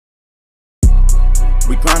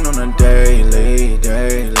We grind on a daily.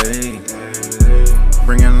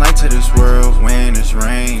 Bringing light to this world when it's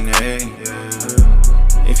raining.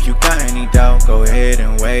 If you got any doubt, go ahead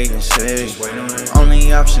and wait and see.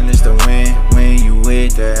 Only option is to win when you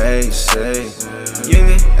with the AC.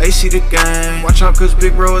 Yeah, AC the game. Watch out, cause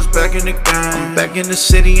Big Bro is back in the game. I'm back in the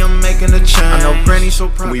city, I'm making a change. I know Granny's so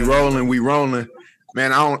proud. We rolling.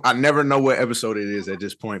 Man, I never know what episode it is at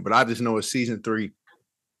this point, but I just know it's season 3.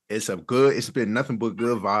 It's been nothing but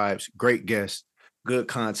good vibes, great guests, good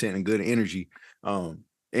content, and good energy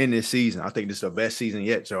in this season. I think this is the best season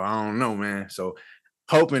yet, so I don't know, man. So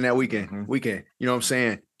hoping that we can, you know what I'm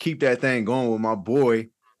saying, keep that thing going with my boy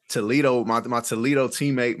Toledo, my Toledo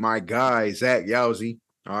teammate, my guy, Zach Yousey.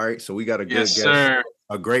 All right. So we got a good guest, sir.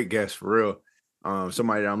 A great guest for real.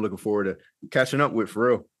 Somebody that I'm looking forward to catching up with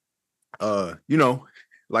for real. You know,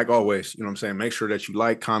 like always, you know what I'm saying? Make sure that you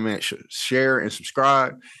like, comment, share, and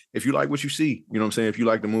subscribe if you like what you see. You know what I'm saying? If you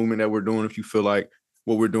like the movement that we're doing, if you feel like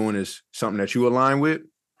what we're doing is something that you align with,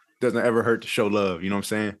 doesn't ever hurt to show love. You know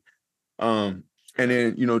what I'm saying? And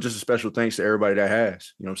then, you know, just a special thanks to everybody that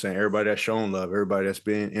has, you know what I'm saying? Everybody that's shown love, everybody that's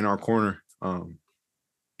been in our corner,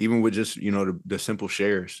 even with just, you know, the simple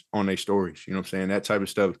shares on their stories, you know what I'm saying? That type of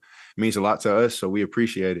stuff means a lot to us. So we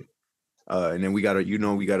appreciate it. And then we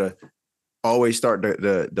gotta always start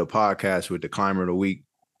the podcast with the climber of the week.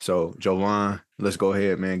 So Jovan, let's go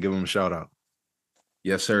ahead, man. Give him a shout out.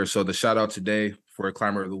 Yes, sir. So the shout out today for a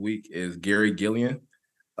climber of the week is Gary Gillian.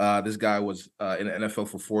 This guy was in the NFL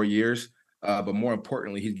for 4 years. But more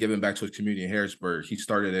importantly, he's giving back to his community in Harrisburg. He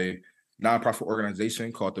started a nonprofit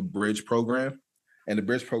organization called the Bridge Program. And the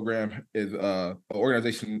Bridge Program is an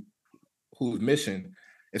organization whose mission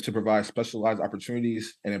is to provide specialized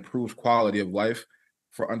opportunities and improved quality of life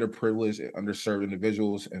for underprivileged and underserved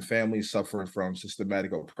individuals and families suffering from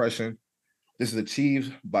systematic oppression. This is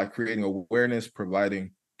achieved by creating awareness,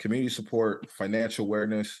 providing community support, financial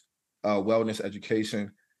awareness, wellness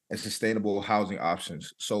education, and sustainable housing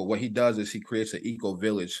options. So what he does is he creates an eco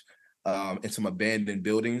village in some abandoned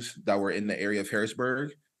buildings that were in the area of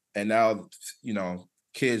Harrisburg. And now, you know,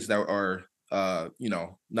 kids that are, you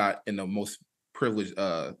know, not in the most privileged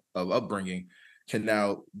of upbringing can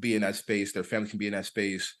now be in that space. Their family can be in that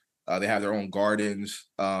space. They have their own gardens.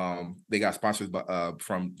 They got sponsors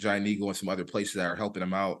from Giant Eagle and some other places that are helping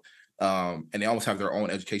them out. And they almost have their own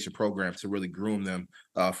education program to really groom them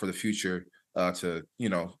for the future to, you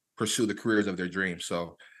know, pursue the careers of their dreams.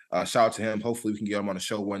 So shout out to him. Hopefully we can get him on the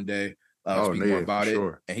show one day, speak more about it.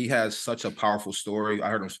 Sure. And he has such a powerful story. I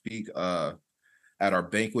heard him speak at our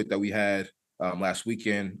banquet that we had last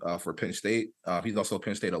weekend for Penn State. He's also a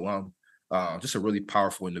Penn State alum. Just a really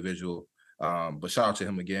powerful individual. But shout out to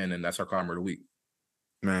him again, and that's our climber of the week.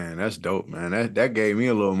 Man, that's dope, man. That gave me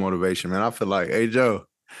a little motivation, man. I feel like, hey, Joe,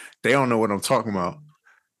 they don't know what I'm talking about.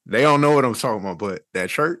 But that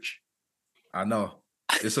church. I know.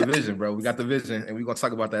 It's a vision, bro. We got the vision, and we're going to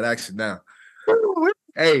talk about that action now.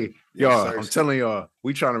 Hey, y'all, I'm telling y'all,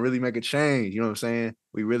 we trying to really make a change. You know what I'm saying?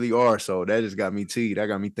 We really are. So that just got me teed. That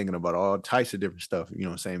got me thinking about all types of different stuff. You know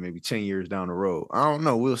what I'm saying? Maybe 10 years down the road. I don't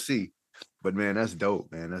know. We'll see. But, man, that's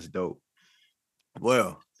dope, man. That's dope.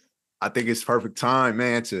 Well, I think it's perfect time,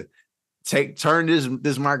 man, to turn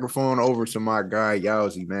this microphone over to my guy,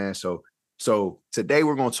 Yousey, man. So today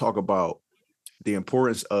we're going to talk about the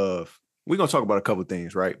importance of, we're going to talk about a couple of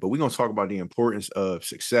things, right? But we're going to talk about the importance of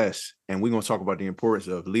success, and we're going to talk about the importance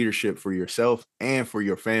of leadership for yourself and for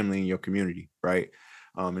your family and your community, right?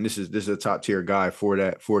 And this is a top tier guy for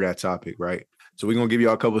that topic, right? So we're going to give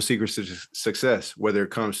you a couple of secrets to success, whether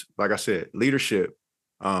it comes, like I said, leadership,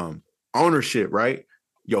 ownership, right?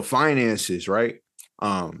 Your finances, right?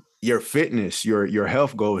 Your fitness, your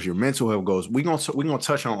health goals, your mental health goals. We're gonna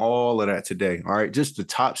touch on all of that today. All right. Just the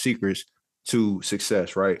top secrets to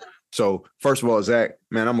success, right? So first of all, Zach,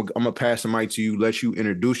 man, I'm gonna pass the mic to you, let you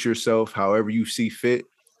introduce yourself however you see fit,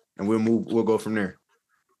 and we'll go from there.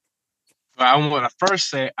 I want to first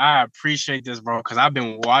say I appreciate this, bro, because I've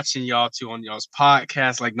been watching y'all two on y'all's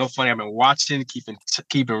podcast. Like, no funny, I've been watching, keeping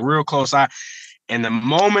real close eye. And the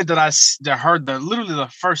moment that I heard literally the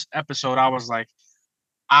first episode, I was like,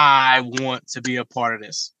 I want to be a part of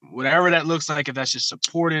this. Whatever that looks like, if that's just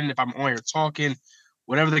supporting, if I'm on here talking,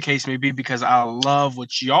 whatever the case may be, because I love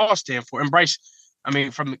what y'all stand for. And Bryce, I mean,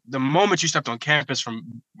 from the moment you stepped on campus,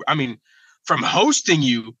 from hosting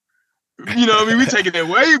you, you know what I mean? We taking it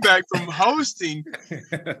way back from hosting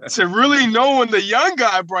to really knowing the young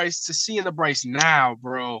guy, Bryce, to seeing the Bryce now,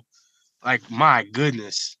 bro. Like, my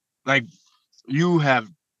goodness. Like, you have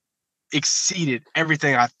exceeded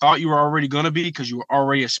everything I thought you were already going to be, because you were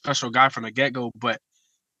already a special guy from the get-go. But,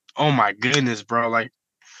 oh, my goodness, bro. Like,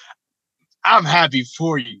 I'm happy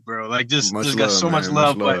for you, bro. Like just got so much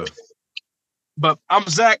love. But I'm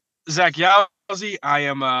Zach Yousey. I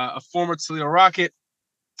am a former Toledo Rocket.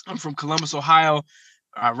 I'm from Columbus, Ohio.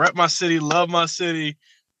 I rep my city, love my city.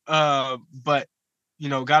 But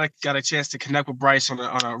got a chance to connect with Bryce on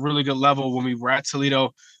a really good level when we were at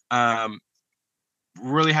Toledo.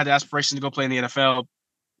 Really had the aspiration to go play in the NFL.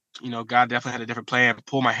 God definitely had a different plan.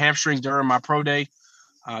 Pulled my hamstrings during my pro day.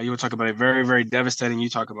 You would talk about it, very, very devastating. You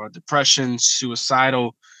talk about depression,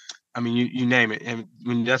 suicidal. I mean, you name it. And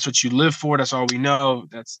when that's what you live for, that's all we know.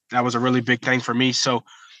 That was a really big thing for me. So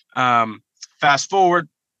fast forward,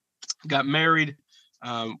 got married,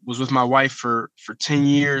 was with my wife for 10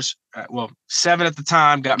 years. 7 at the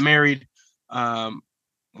time, got married.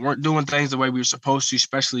 Weren't doing things the way we were supposed to,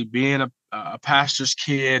 especially being a pastor's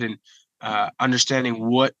kid and understanding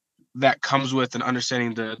what that comes with and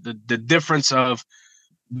understanding the difference of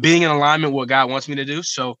being in alignment with what God wants me to do.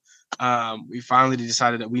 So we finally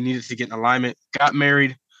decided that we needed to get in alignment, got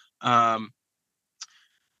married.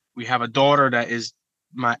 We have a daughter that is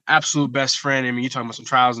my absolute best friend. I mean, you're talking about some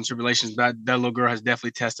trials and tribulations. That little girl has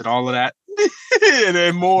definitely tested all of that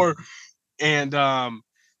and more. And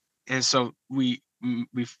so we've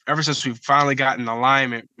ever since we've finally gotten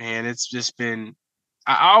alignment, man, it's just been,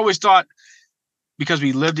 I always thought because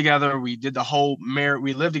we lived together, we did the whole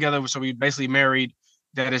we lived together. So we basically married,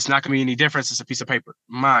 that it's not going to be any difference. It's a piece of paper.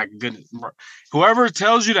 My goodness. Whoever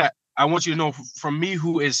tells you that, I want you to know from me,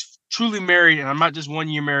 who is truly married, and I'm not just 1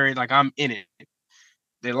 year married, like I'm in it.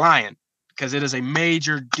 They're lying, because it is a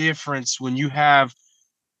major difference when you have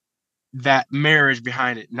that marriage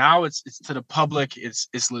behind it. Now it's to the public.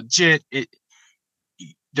 It's legit.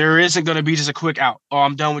 There isn't going to be just a quick out. Oh,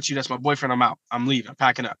 I'm done with you. That's my boyfriend. I'm out. I'm leaving. I'm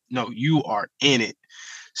packing up. No, you are in it.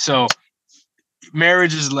 So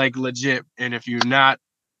marriage is like legit. And if you're not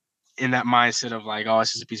in that mindset of like, oh,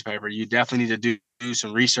 it's just a piece of paper, you definitely need to do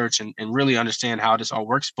some research and really understand how this all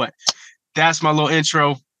works. But that's my little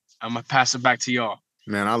intro. I'm going to pass it back to y'all.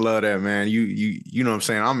 Man, I love that, man. You know what I'm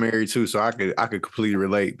saying? I'm married too, so I could completely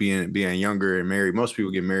relate being younger and married. Most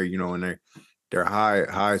people get married, in their high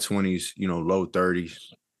 20s, low 30s.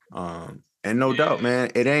 And no doubt, man,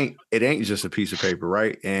 it ain't just a piece of paper,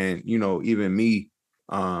 right? And even me,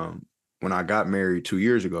 when I got married 2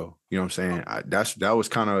 years ago, you know what I'm saying? That was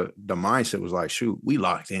kind of the mindset, was like, shoot, we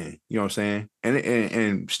locked in, you know what I'm saying?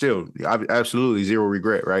 And still, I've absolutely zero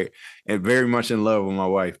regret, right? And very much in love with my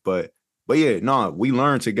wife, but yeah, no, we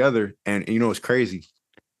learned together, and it's crazy.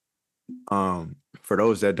 For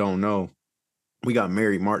those that don't know, we got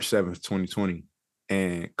married March 7th, 2020,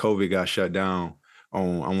 and COVID got shut down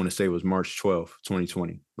on, I want to say it was March 12th,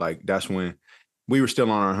 2020. Like, that's when we were still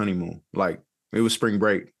on our honeymoon. Like, it was spring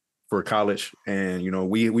break for college, and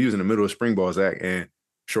we was in the middle of spring ball, Zach, and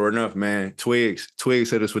sure enough, man, Twigs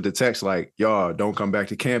hit us with the text like, y'all don't come back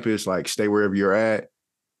to campus, like stay wherever you're at.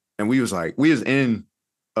 And we was in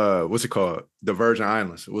what's it called? The Virgin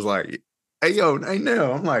Islands. It was like, hey,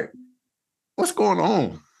 Nell. I'm like, what's going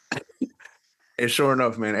on? And sure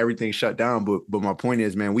enough, man, everything shut down. But my point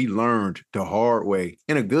is, man, we learned the hard way.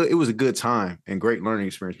 It was a good time and great learning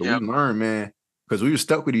experience. But we learned, man, because we were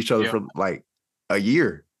stuck with each other for like a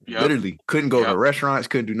year. Literally couldn't go to restaurants,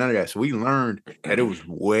 couldn't do none of that. So we learned that it was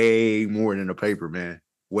way more than a paper, man.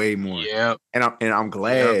 Way more. Yeah. And I'm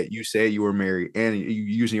glad you said you were married and you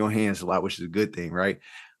using your hands a lot, which is a good thing, right?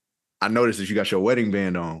 I noticed that you got your wedding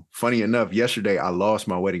band on. Funny enough, yesterday I lost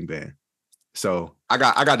my wedding band. So I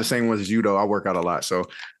got the same ones as you, though. I work out a lot. So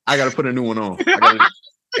I got to put a new one on.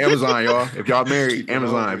 Amazon, y'all. If y'all married,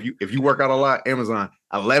 Amazon. If you work out a lot, Amazon.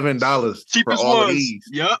 $11 for all of these.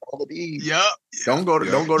 Yep. All of these. Yep. Don't go to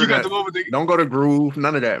that. Don't go to Groove.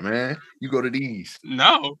 None of that, man. You go to these.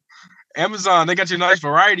 No. Amazon, they got your nice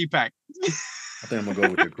variety pack. I think I'm gonna go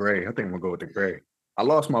with the gray. I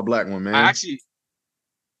lost my black one, man.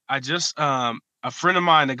 I just a friend of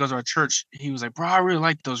mine that goes to our church, he was like, bro, I really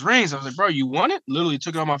like those rings. I was like, bro, you want it? Literally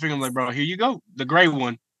took it off my finger. I'm like, bro, here you go. The gray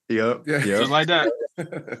one. Yep. Just like that.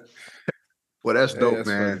 Well, that's dope,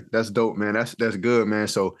 man. Funny. That's dope, man. That's good, man.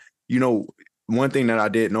 So, one thing that I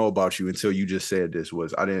didn't know about you until you just said this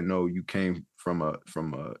was I didn't know you came from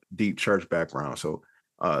a deep church background. So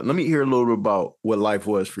let me hear a little bit about what life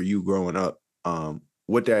was for you growing up.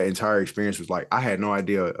 What that entire experience was like. I had no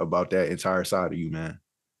idea about that entire side of you, man.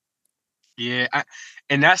 Yeah,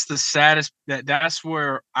 and that's the saddest. That's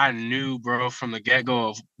where I knew, bro, from the get-go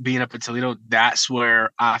of being up in Toledo. That's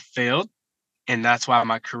where I failed, and that's why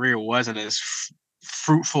my career wasn't as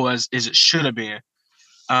fruitful as it should have been.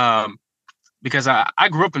 Because I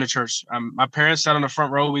grew up in the church. My parents sat on the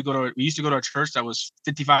front row. We used to go to a church that was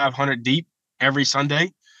 5,500 deep every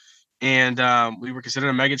Sunday, And we were considered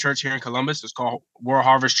a mega church here in Columbus. It's called World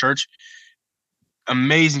Harvest Church.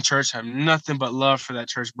 Amazing church. I have nothing but love for that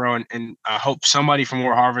church, bro. And I hope somebody from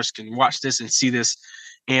World Harvest can watch this and see this.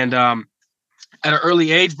 And at an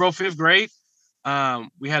early age, bro, 5th grade,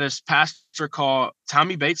 we had this pastor called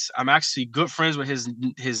Tommy Bates. I'm actually good friends with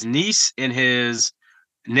his niece and his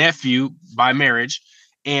nephew by marriage.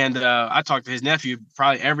 And I talked to his nephew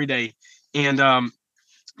probably every day. And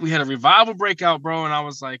we had a revival breakout, bro. And I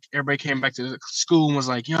was like, everybody came back to the school and was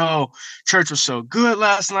like, yo, church was so good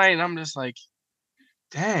last night. And I'm just like,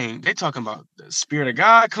 dang, they talking about the Spirit of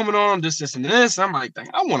God coming on, this, and this. I'm like, dang,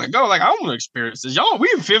 I want to go. Like, I want to experience this. Y'all, we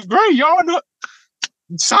in 5th grade. Y'all know,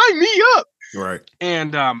 sign me up. Right.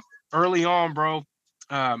 And early on, bro,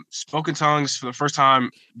 spoken tongues for the first time.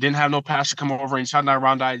 Didn't have no pastor come over and shout out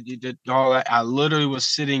around. I did all that. I literally was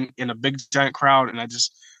sitting in a big giant crowd, and I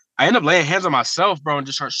ended up laying hands on myself, bro, and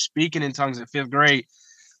just start speaking in tongues in 5th grade.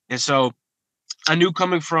 And so I knew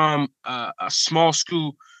coming from a small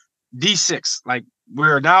school, D6, like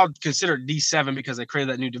we're now considered D7 because they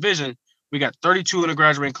created that new division. We got 32 in the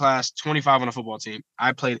graduating class, 25 on the football team.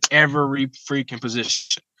 I played every freaking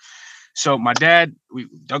position. So my dad, we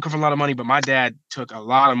don't come from a lot of money, but my dad took a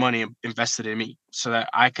lot of money and invested in me so that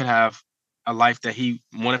I could have a life that he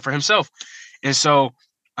wanted for himself. And so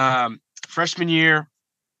freshman year,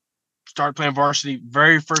 started playing varsity.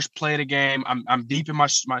 Very first play of the game, I'm deep in my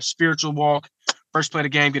spiritual walk. First play of the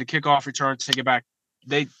game, get a kickoff return, take it back.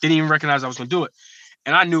 They didn't even recognize I was going to do it.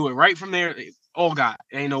 And I knew it right from there. Oh, God,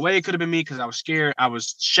 ain't no way it could have been me because I was scared. I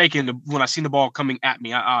was shaking when I seen the ball coming at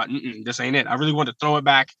me. This ain't it. I really wanted to throw it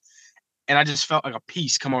back. And I just felt like a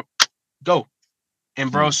piece. Come on, go.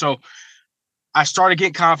 And, bro, so I started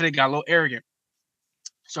getting confident, got a little arrogant.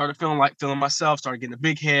 Started feeling myself, started getting a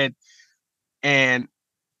big head. And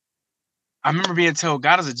I remember being told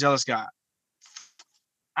God is a jealous God.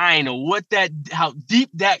 I ain't know how deep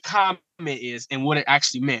that comment is and what it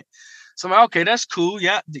actually meant. So I'm like, okay, that's cool.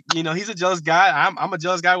 Yeah, he's a jealous guy. I'm a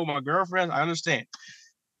jealous guy with my girlfriend. I understand.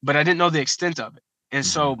 But I didn't know the extent of it. And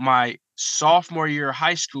so my sophomore year of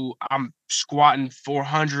high school, I'm squatting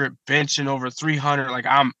 400, benching over 300. Like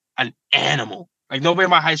I'm an animal. Like nobody in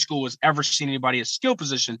my high school has ever seen anybody in a skill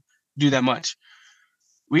position do that much.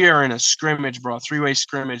 We are in a scrimmage, bro, 3-way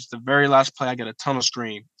scrimmage. The very last play, I get a tunnel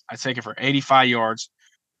screen. I take it for 85 yards.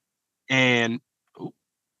 And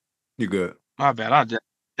you good. My bad.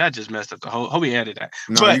 That just messed up the whole. Hope we added that.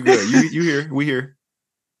 No, you good. You here. We here.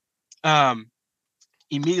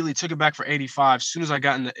 Immediately took it back for 85. As soon as I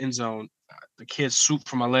got in the end zone, the kid swooped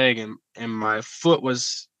for my leg and my foot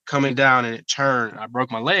was coming down and it turned. I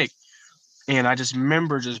broke my leg. And I just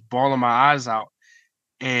remember just bawling my eyes out.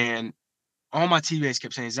 And all my teammates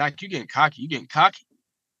kept saying, Zach, you getting cocky.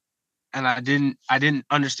 And I didn't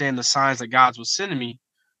understand the signs that God was sending me.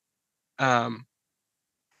 I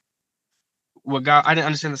didn't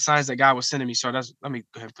understand the signs that God was sending me. So let me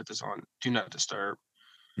go ahead and put this on. Do not disturb.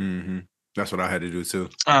 Mm-hmm. That's what I had to do too.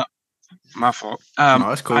 My fault. No,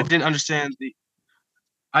 that's cool. I didn't understand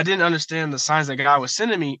the signs that God was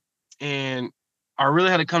sending me, and I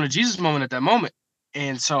really had to come to Jesus moment at that moment.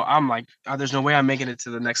 And so I'm like, there's no way I'm making it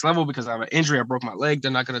to the next level because I have an injury. I broke my leg.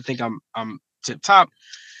 They're not gonna think I'm tip top.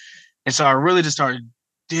 And so I really just started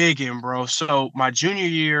digging, bro. So my junior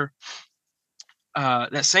year,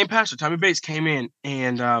 that same pastor, Tommy Bates, came in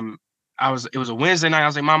and it was a Wednesday night. I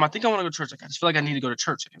was like, Mom, I think I want to go to church. Like, I just feel like I need to go to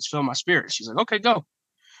church. I can feel my spirit. She's like, okay, go.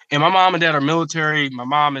 And my mom and dad are military. My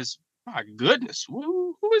mom is, my goodness,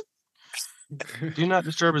 who is? Do not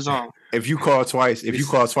disturb is on. If you call twice,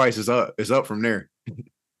 it's up. It's up from there.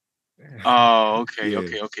 Oh, okay, Yeah.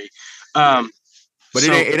 okay. But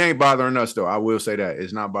it ain't bothering us though. I will say that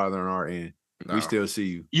it's not bothering our end. No. We still see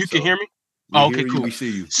you. You can hear me? Okay, cool. We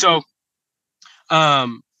see you. So,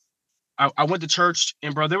 I went to church,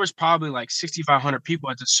 and bro, there was probably like 6,500 people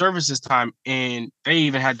at the service this time, and they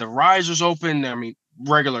even had the risers open. I mean,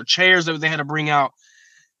 regular chairs that they had to bring out,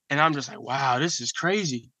 and I'm just like, wow, this is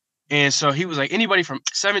crazy. And so he was like, anybody from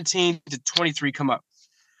 17 to 23 come up.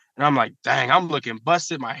 And I'm like, dang, I'm looking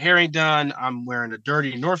busted. My hair ain't done. I'm wearing a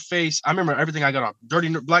dirty North Face. I remember everything I got on, dirty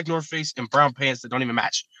black North Face and brown pants that don't even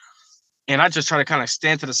match. And I just try to kind of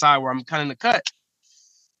stand to the side where I'm kind of in the cut.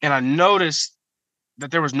 And I noticed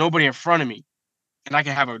that there was nobody in front of me. And I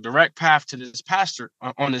can have a direct path to this pastor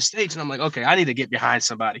on this stage. And I'm like, okay, I need to get behind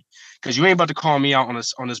somebody because you ain't about to call me out on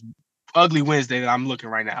this ugly Wednesday that I'm looking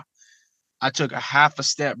right now. I took a half a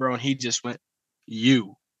step, bro, and he just went,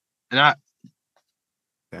 you. And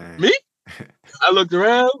me? I looked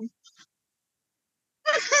around.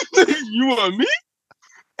 You want me?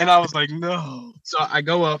 And I was like, no. So I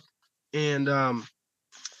go up and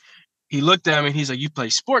he looked at me and he's like, "You play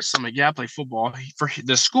sports?" I'm like, "Yeah, I play football for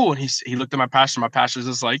the school." And he looked at my pastor. My pastor's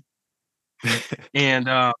just like, and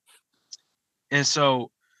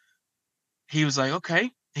so he was like,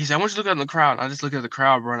 "Okay." He said, "I want you to look at the crowd." I just looked at the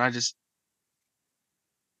crowd, bro, and I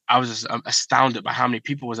was just astounded by how many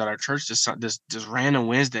people was at our church this random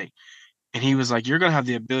Wednesday. And he was like, "You're gonna have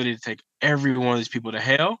the ability to take every one of these people to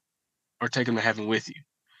hell, or take them to heaven with you."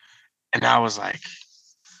 And I was like,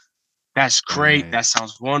 "That's great. Dang. That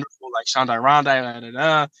sounds wonderful." Like Shandai Rondai, da, da,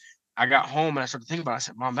 da. I got home and I started thinking about it. I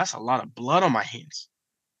said, "Mom, that's a lot of blood on my hands.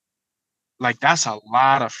 Like, that's a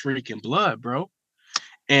lot of freaking blood, bro."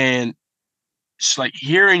 And it's like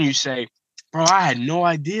hearing you say, "Bro, I had no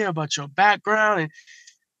idea about your background." And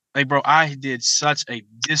like, bro, I did such a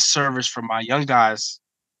disservice for my young guys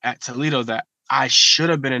at Toledo that I should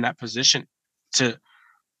have been in that position to.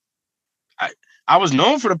 I was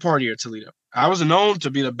known for the party at Toledo. I was known to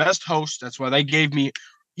be the best host. That's why they gave me.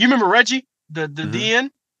 You remember Reggie, the DN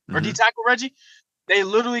or D tackle Reggie? They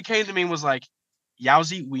literally came to me and was like,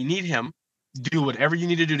 "Yousey, we need him. Do whatever you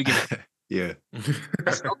need to do to get him." Yeah.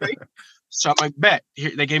 I said, "Okay." So I'm like, "Bet."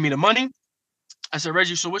 Here, they gave me the money. I said,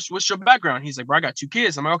 "Reggie, so what's your background?" He's like, "Bro, I got 2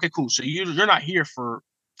 kids." I'm like, "Okay, cool. So you're not here for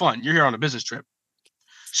fun. You're here on a business trip."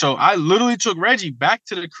 So I literally took Reggie back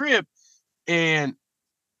to the crib and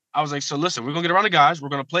I was like, "So listen, we're gonna get around the guys. We're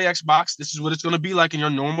gonna play Xbox. This is what it's gonna be like in your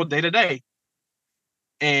normal day to day."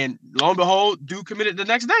 And lo and behold, dude committed the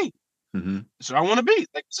next day. Mm-hmm. So I want to be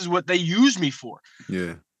like, this is what they use me for.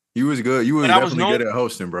 Yeah, you was good. You was definitely good at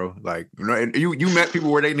hosting, bro. Like, and you met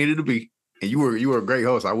people where they needed to be, and you were a great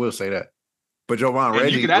host. I will say that. But Jovan,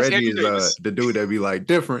 Reggie is the dude that be like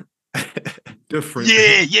different. Different.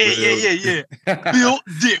 Yeah. Built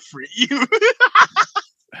different.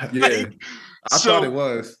 Yeah. I thought it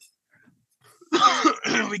was.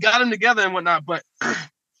 We got him together and whatnot, but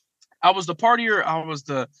I was the partier.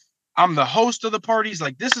 I'm the host of the parties.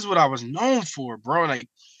 Like, this is what I was known for, bro. Like,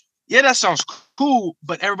 yeah, that sounds cool,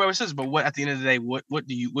 but everybody says, "But what at the end of the day, what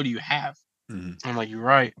do you have?" Mm-hmm. I'm like, "You're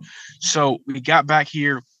right." So we got back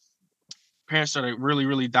here. Parents started really,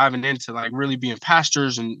 really diving into like really being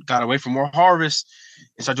pastors and got away from more harvest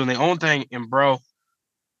and started doing their own thing. And bro,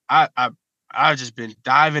 I've just been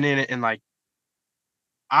diving in it, and like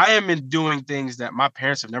I am in doing things that my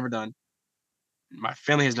parents have never done, my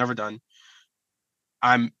family has never done.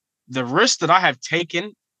 The risk that I have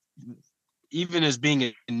taken, even as being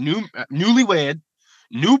a newlywed,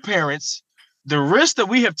 new parents, the risk that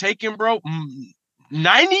we have taken, bro.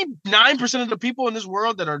 99% of the people in this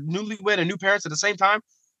world that are newlywed and new parents at the same time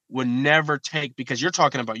would never take, because you're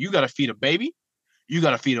talking about you got to feed a baby, you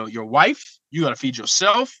got to feed your wife, you got to feed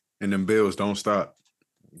yourself, and them bills don't stop.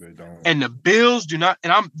 They don't. And the bills do not.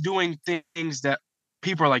 And I'm doing things that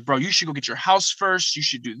people are like, "Bro, you should go get your house first. You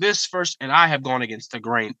should do this first." And I have gone against the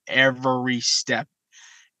grain every step.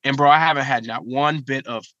 And bro, I haven't had not one bit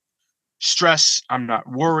of stress. I'm not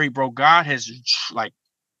worried, bro. God has like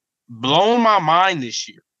blown my mind this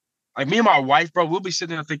year. Like, me and my wife, bro, we'll be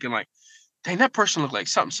sitting there thinking like, "Dang, that person looked like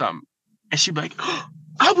something." And she'd be like, "Oh,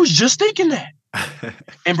 I was just thinking that."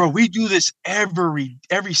 And bro, we do this every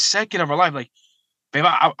second of our life. Like, babe,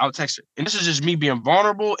 I'll text her. And this is just me being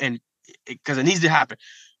vulnerable and because it needs to happen.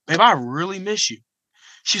 "Babe, I really miss you."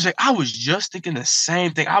 She's like, "I was just thinking the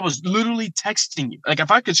same thing. I was literally texting you. Like,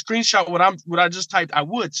 if I could screenshot what I just typed, I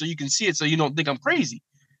would, so you can see it so you don't think I'm crazy."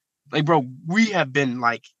 Like, bro, we have been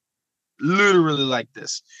like literally like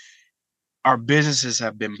this. Our businesses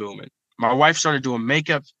have been booming. My wife started doing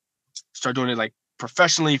makeup, started doing it like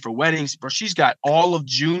professionally for weddings. Bro, she's got all of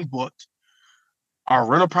June booked. Our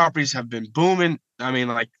rental properties have been booming. I mean,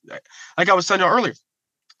 like I was telling you earlier,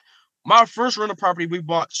 my first rental property we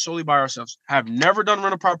bought solely by ourselves. Have never done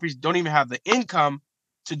rental properties. Don't even have the income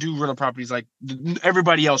to do rental properties like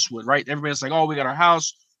everybody else would, right? Everybody's like, "Oh, we got our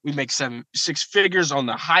house. We make 6 figures on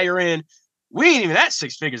the higher end." We ain't even at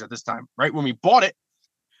 6 figures at this time, right? When we bought it.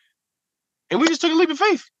 And we just took a leap of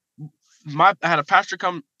faith. I had a pastor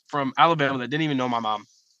come from Alabama that didn't even know my mom.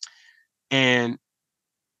 And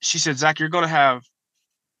she said, "Zach, you're going to have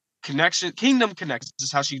kingdom connections." This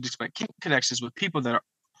is how she explained kingdom connections with people that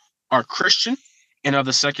are Christian and of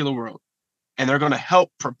the secular world. And they're going to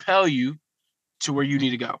help propel you to where you need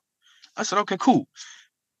to go. I said, "Okay, cool."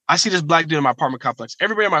 I see this black dude in my apartment complex.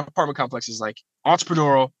 Everybody in my apartment complex is like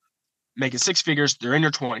entrepreneurial, making 6 figures. They're in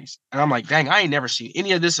their 20s. And I'm like, dang, I ain't never seen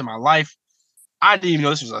any of this in my life. I didn't even know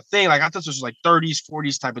this was a thing. Like, I thought this was like 30s,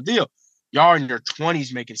 40s type of deal. Y'all are in your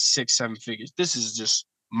 20s making 6, 7 figures. This is just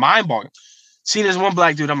mind-boggling. Seeing this one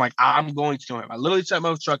black dude, I'm like, I'm going to know him. I literally sat in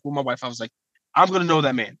my truck with my wife. I was like, I'm going to know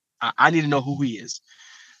that man. I need to know who he is.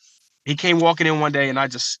 He came walking in one day, and I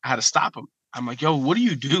just had to stop him. I'm like, yo, what do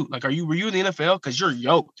you do? Like, were you in the NFL? Because you're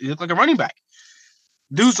yoked. You look like a running back.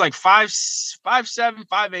 Dude's like 5'7",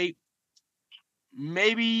 5'8",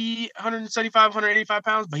 maybe 175, 185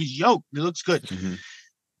 pounds, but he's yoked. He looks good. Mm-hmm.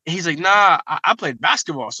 He's like, nah, I played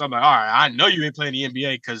basketball. So I'm like, all right, I know you ain't playing the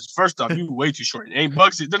NBA because first off, you way too short. Ain't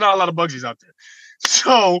Bugsy. There's not a lot of Bugsies out there.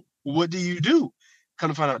 So what do you do? Come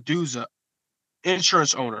to find out, dude's a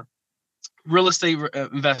insurance owner, real estate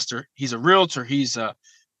investor. He's a realtor. He's a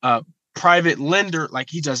private lender. Like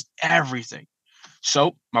he does everything.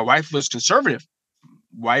 So my wife was conservative.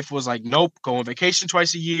 Wife was like, nope, go on vacation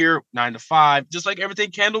twice a year, 9 to 5, just like everything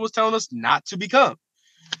Kendall was telling us not to become.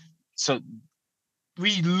 So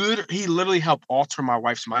he literally helped alter my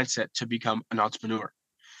wife's mindset to become an entrepreneur.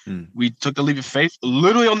 We took the leap of faith.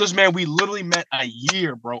 Literally on this man, we literally met a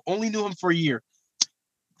year, bro. Only knew him for a year.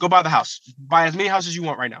 Go buy the house. Buy as many houses as you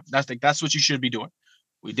want right now. That's what you should be doing.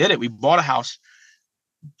 We did it. We bought a house.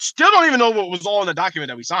 Still don't even know what was all in the document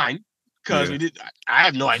that we signed because we did. I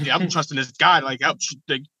have no idea. I'm trusting this guy like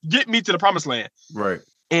get me to the promised land. Right.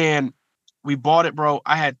 And we bought it, bro.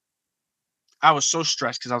 I was so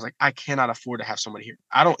stressed because I was like, I cannot afford to have somebody here.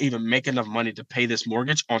 I don't even make enough money to pay this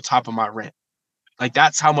mortgage on top of my rent. Like,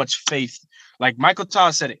 that's how much faith. Like, Michael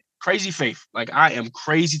Todd said it, crazy faith. Like, I am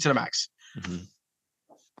crazy to the max. Mm-hmm.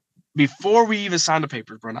 Before we even signed the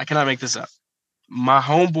papers, bro, I cannot make this up. My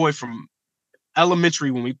homeboy from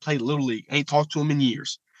elementary, when we played Little League, ain't talked to him in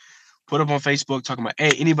years, put up on Facebook talking about,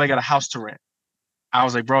 hey, anybody got a house to rent? I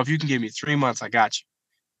was like, bro, if you can give me 3 months, I got you.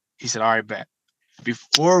 He said, all right, bet.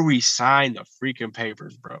 Before we signed the freaking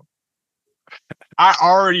papers, bro, I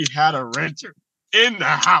already had a renter in the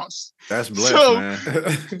house. That's blessed, man.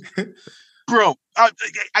 Bro,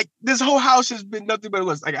 this whole house has been nothing but a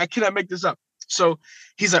list. Like, I cannot make this up. So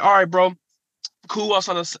he's like, all right, bro, cool us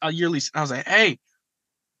on a year lease. And I was like, hey,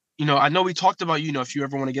 I know we talked about, if you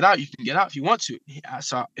ever want to get out, you can get out if you want to.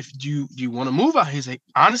 So do you want to move out? He's like,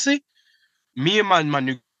 honestly, me and my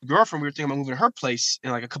new girlfriend, we were thinking about moving to her place in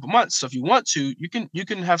like a couple months. So if you want to, you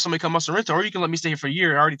can have somebody come us a rental, or you can let me stay here for a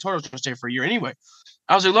year. I already told her I was going to stay here for a year anyway.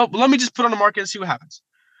 I was like, let me just put it on the market and see what happens.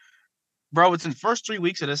 Bro, within the first 3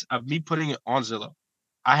 weeks of me putting it on Zillow,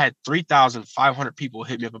 I had 3,500 people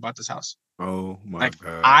hit me up about this house. Oh my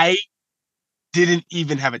God. I didn't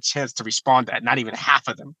even have a chance to respond to that. Not even half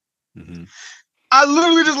of them. Mm-hmm. I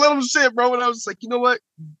literally just let them sit, bro. And I was like, you know what?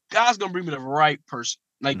 God's going to bring me the right person.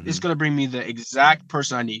 Like, it's going to bring me the exact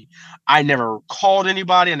person I need. I never called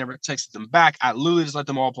anybody. I never texted them back. I literally just let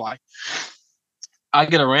them all apply. I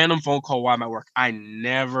get a random phone call while I'm at work. I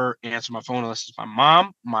never answer my phone unless it's my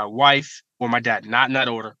mom, my wife, or my dad. Not in that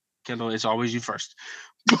order. Kendall, it's always you first.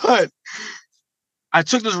 But I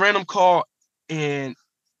took this random call, and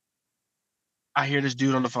I hear this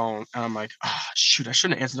dude on the phone, and I'm like, shoot, I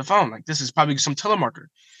shouldn't answer the phone. Like, this is probably some telemarketer.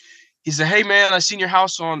 He said, hey, man, I seen your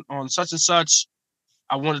house on such and such.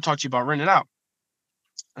 I wanted to talk to you about renting it out.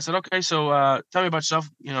 I said, okay, so tell me about yourself.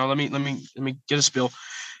 Let me get a spiel.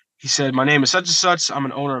 He said, my name is such and such. I'm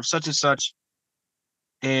an owner of such and such,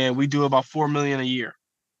 and we do about $4 million a year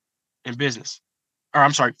in business. Or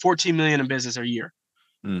I'm sorry, $14 million in business a year.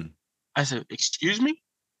 I said, excuse me?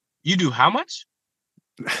 You do how much?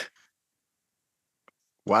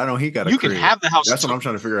 Why don't he got a You crib? can have the house. That's what I'm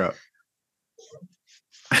trying to figure out.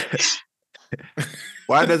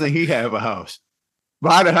 Why doesn't he have a house?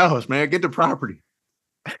 Buy the house, man. Get the property.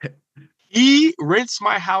 He rents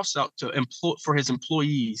my house out for his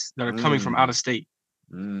employees that are coming from out of state.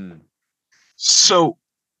 So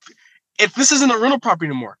if this isn't a rental property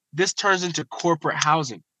anymore, this turns into corporate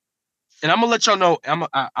housing. And I'm gonna let y'all know,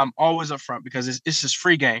 I'm always upfront because it's just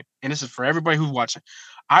free game, and this is for everybody who's watching.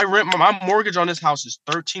 I rent my mortgage on this house is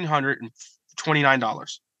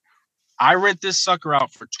 $1,329. I rent this sucker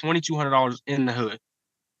out for $2,200 in the hood,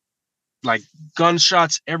 like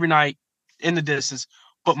gunshots every night in the distance.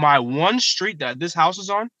 But my one street that this house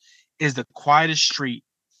is on is the quietest street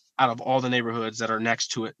out of all the neighborhoods that are next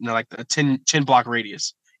to it. Like the 10 block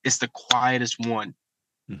radius. It's the quietest one.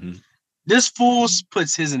 Mm-hmm. This fool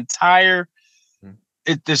puts his entire,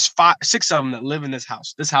 there's 6 of them that live in this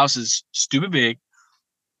house. This house is stupid big.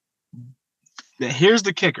 Now, here's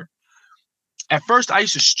the kicker. At first, I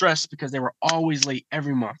used to stress because they were always late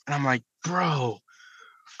every month. And I'm like, bro,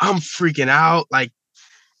 I'm freaking out. Like,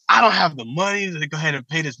 I don't have the money to go ahead and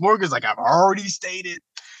pay this mortgage like I've already stated.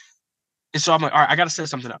 And so I'm like, all right, I got to set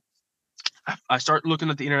something up. I start looking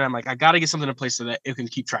at the internet. I'm like, I got to get something in place so that it can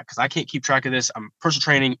keep track, because I can't keep track of this. I'm personal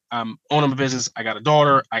training. I'm owning a business. I got a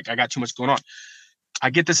daughter. I got too much going on. I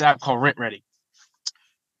get this app called Rent Ready.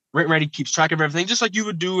 Rent Ready keeps track of everything, just like you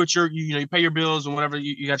would do at your, you pay your bills and whatever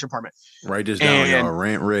you got your apartment. Write this down, y'all.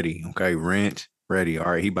 Rent Ready. Okay, Rent Ready.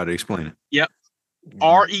 All right, he about to explain it. Yep.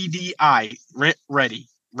 REDI, rent ready.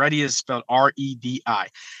 Ready is spelled REDI.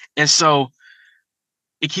 And so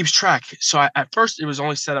it keeps track. So at first it was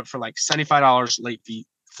only set up for like $75 late fee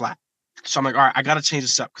flat. So I'm like, all right, I got to change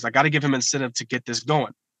this up because I got to give him incentive to get this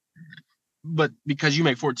going. But because you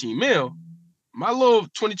make 14 mil, my little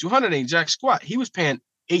 2,200 ain't jack squat. He was paying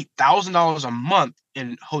 $8,000 a month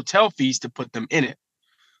in hotel fees to put them in it.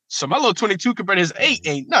 So my little 22 compared to his 8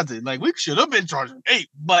 ain't nothing. Like we should have been charging 8,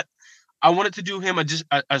 but I wanted to do him a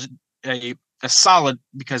solid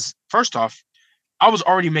because first off, I was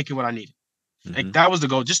already making what I needed. Like that was the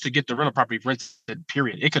goal, just to get the rental property rented.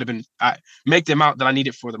 Period. It could have been make the amount that I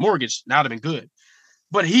needed for the mortgage. Now it'd have been good,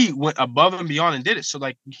 but he went above and beyond and did it. So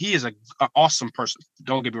like he is an awesome person.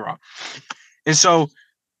 Don't get me wrong. And so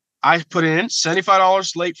I put in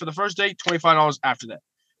 $75 late for the first day, $25 after that.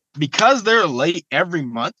 Because they're late every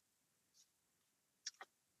month,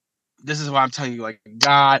 this is why I'm telling you, like,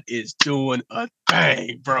 God is doing a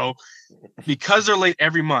thing, bro. Because they're late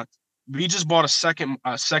every month, we just bought a second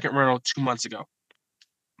rental 2 months ago.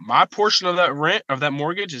 My portion of that rent of that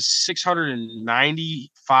mortgage is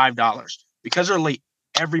 $695. Because they're late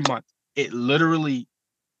every month, it literally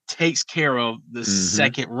takes care of the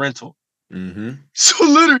second rental. So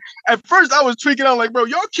literally, at first I was tweaking out like, bro,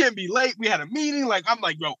 y'all can't be late. We had a meeting. Like, I'm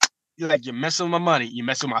like, bro, you're messing with my money. You're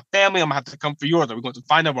messing with my family. I'm gonna have to come for yours. We're going to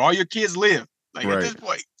find out where all your kids live. Like at this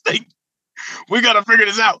point, like, we gotta figure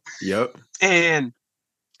this out. Yep. And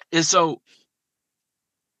so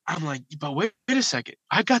I'm like, but wait a second.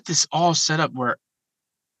 I got this all set up where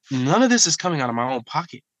none of this is coming out of my own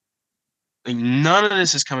pocket. Like none of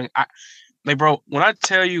this is coming. Like, bro, when I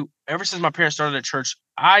tell you, ever since my parents started at church,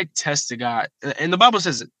 I tested God. And the Bible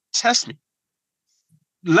says, test me.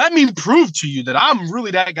 Let me prove to you that I'm really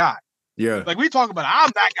that guy. Yeah. Like we talk about,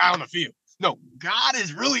 I'm that guy on the field. No, God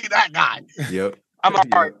is really that guy. Yep. I'm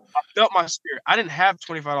like, all right, I felt my spirit. I didn't have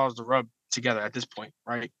 $25 to rub together at this point,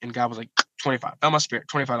 right? And God was like, 25. Felt my spirit,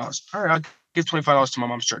 $25. All right, I'll give $25 to my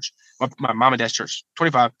mom's church, my mom and dad's church,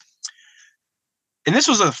 25. And this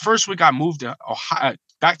was the first week I moved to Ohio,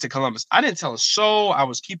 back to Columbus. I didn't tell a soul. I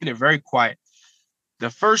was keeping it very quiet.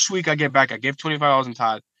 The first week I get back, I gave $25 in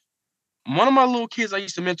tithe. One of my little kids I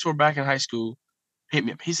used to mentor back in high school hit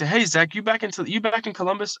me up. He said, "Hey Zach, you back in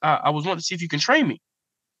Columbus? I was wanting to see if you can train me."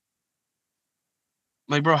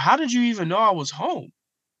 Like, bro, how did you even know I was home?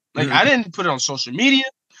 Like, I didn't put it on social media.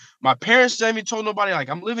 My parents didn't even told nobody. Like,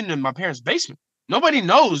 I'm living in my parents' basement. Nobody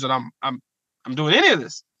knows that I'm doing any of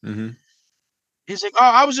this. He's like, "Oh,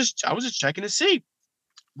 I was just checking to see."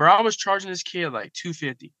 Bro, I was charging this kid like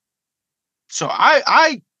 $250. So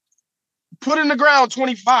I put in the ground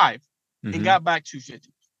 25 and got back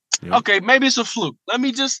 250. Yep. Okay, maybe it's a fluke. Let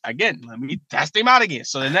me test him out again.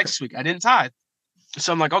 So the next week I didn't tithe.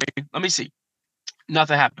 So I'm like, okay, let me see.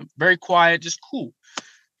 Nothing happened. Very quiet, just cool.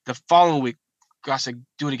 The following week, I said,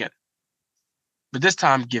 do it again. But this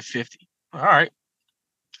time give 50. All right.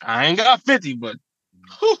 I ain't got 50, but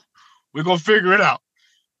we're gonna figure it out.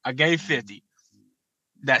 I gave 50.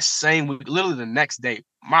 That same week, literally the next day,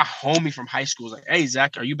 my homie from high school was like, "Hey,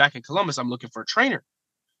 Zach, are you back in Columbus? I'm looking for a trainer."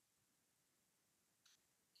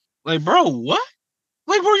 Like, bro, what?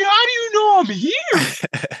 Like, bro, how do you know I'm here?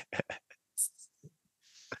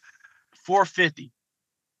 $450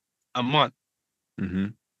 a month.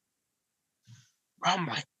 Bro, I'm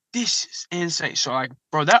like, this is insane. So, like,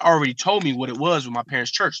 bro, that already told me what it was with my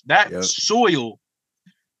parents' church. That soil,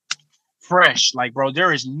 fresh. Like, bro,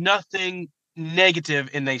 there is nothing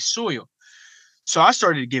negative in their soil. So I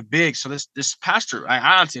started to get big. So this pastor,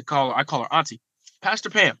 I call her Auntie,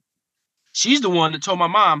 Pastor Pam. She's the one that told my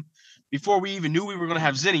mom before we even knew we were going to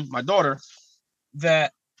have Zinni, my daughter,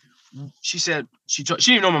 that she said she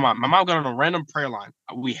didn't know my mom. My mom got on a random prayer line.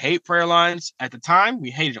 We hate prayer lines at the time.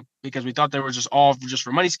 We hated them because we thought they were just all just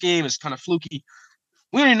for money scheme. It's kind of fluky.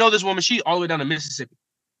 We didn't even know this woman. She's all the way down to Mississippi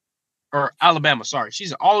or Alabama. Sorry,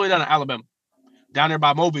 she's all the way down to Alabama, down there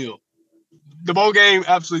by Mobile. The bowl game,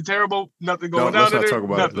 absolutely terrible. Nothing going down there. Let's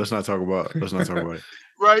not talk about it.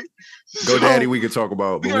 Right? Go Daddy, we could talk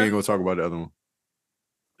about, but we ain't gonna talk about the other one.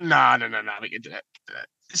 Nah. We get to that.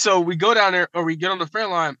 So we go down there, or we get on the prayer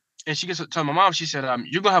line, and she gets to tell my mom, she said,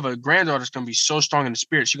 "You're gonna have a granddaughter that's gonna be so strong in the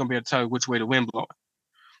spirit, she's gonna be able to tell you which way the wind blowing."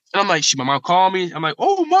 And I'm like, my mom called me. I'm like,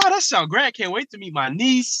 "Oh, Ma, that sounds great. I can't wait to meet my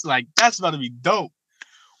niece. Like, that's about to be dope."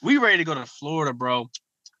 We ready to go to Florida, bro.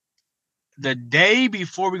 The day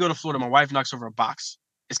before we go to Florida, my wife knocks over a box.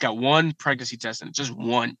 It's got one pregnancy test in it, just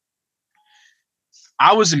one.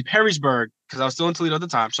 I was in Perrysburg because I was still in Toledo at the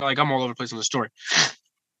time. So, like, I'm all over the place on the story.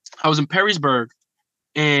 I was in Perrysburg,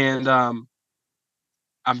 and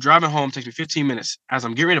I'm driving home, takes me 15 minutes. As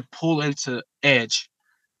I'm getting ready to pull into Edge,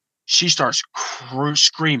 she starts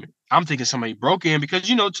screaming. I'm thinking somebody broke in because,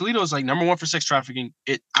 you know, Toledo is like #1 for sex trafficking.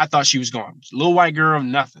 I thought she was gone. Little white girl,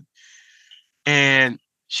 nothing. And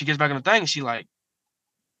she gets back on the thing and she like,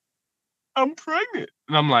 I'm pregnant.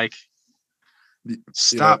 And I'm like,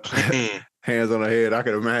 stop playing. Hands on her head, I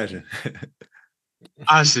could imagine.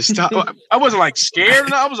 I said, stop. I wasn't like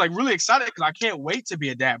scared. I was like really excited because I can't wait to be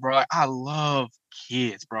a dad, bro. Like, I love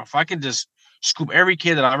kids, bro. If I can just scoop every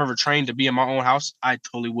kid that I've ever trained to be in my own house, I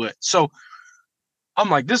totally would. So I'm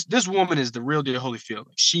like, this woman is the real deal Holyfield.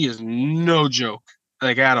 Like, she is no joke,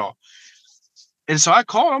 like at all. And so I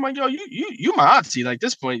called. I'm like, yo, you my auntie. Like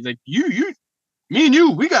this point, like me and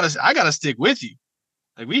you, I gotta stick with you.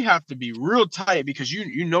 Like we have to be real tight because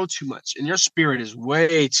you know too much and your spirit is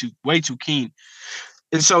way too keen.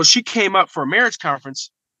 And so she came up for a marriage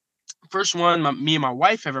conference. First one me and my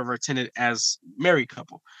wife have ever attended as married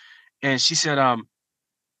couple. And she said,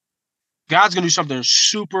 God's gonna do something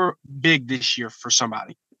super big this year for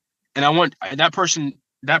somebody. And I want that person's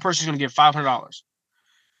gonna get $500.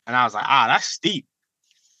 And I was like, that's steep.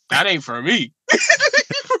 That ain't for me.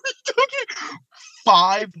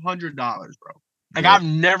 $500, bro. Like I've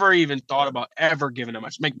never even thought about ever giving that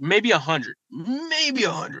much. Maybe 100. Maybe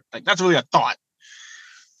 100. Like that's really a thought.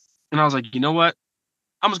 And I was like, you know what?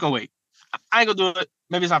 I'm just gonna wait. I ain't gonna do it.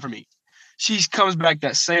 Maybe it's not for me. She comes back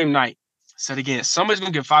that same night. Said again, somebody's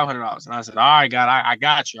gonna get $500. And I said, all right, God, I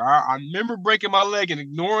got you. I remember breaking my leg and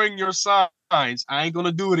ignoring your signs. I ain't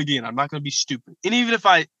gonna do it again. I'm not gonna be stupid. And even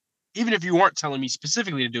if you weren't telling me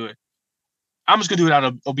specifically to do it, I'm just gonna do it out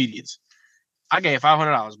of obedience. I gave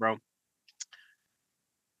 $500, bro.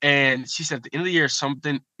 And she said at the end of the year,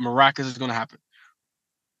 something miraculous is gonna happen.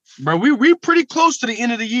 Bro, we pretty close to the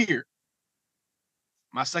end of the year.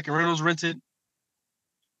 My second rental's rented.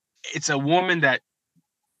 It's a woman that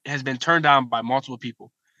has been turned down by multiple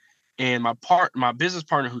people. And my business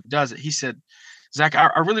partner who does it, he said, Zach,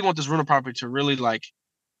 I really want this rental property to really like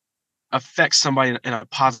affect somebody in a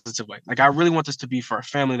positive way. Like I really want this to be for a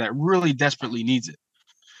family that really desperately needs it.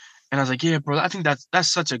 And I was like, yeah, bro, I think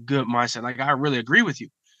that's such a good mindset. Like I really agree with you.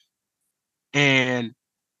 And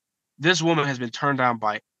this woman has been turned down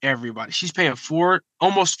by everybody. She's paying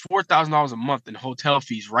almost $4,000 a month in hotel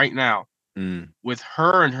fees right now with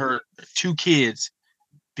her and her 2 kids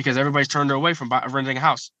because everybody's turned her away from renting a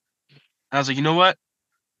house. And I was like, you know what?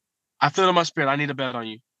 I feel it in my spirit. I need to bet on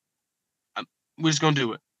you. We're just going to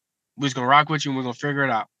do it. We're just going to rock with you and we're going to figure it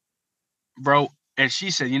out. Bro. And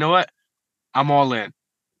she said, you know what? I'm all in.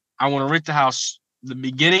 I want to rent the house. The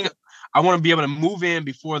beginning, I want to be able to move in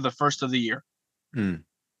before the first of the year.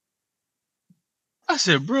 I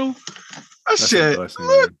said, bro. Look,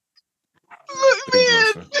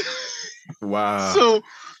 man. Wow. So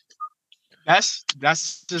that's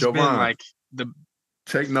just Jovan, been like the.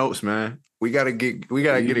 Take notes, man. We gotta get it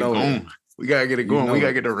going. We gotta get it going. We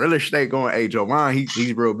gotta get the real estate going. Hey, Jovan,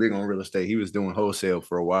 he's real big on real estate. He was doing wholesale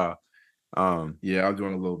for a while. Yeah, I'm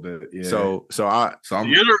doing a little bit. Yeah. So I'm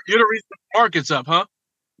you're the reason the market's up, huh?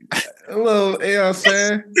 A little, you know what I'm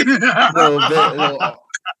saying? A little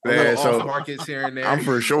off markets here and there. I'm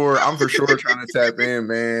for sure trying to tap in,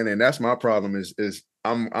 man. And that's my problem is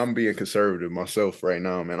I'm being conservative myself right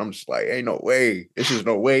now, man. I'm just like, ain't no way. It's just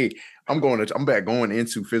no way. I'm back going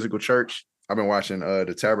into physical church. I've been watching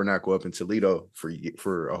the Tabernacle up in Toledo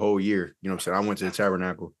for a whole year. You know what I'm saying? I went to the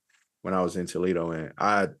Tabernacle when I was in Toledo, and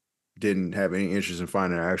I didn't have any interest in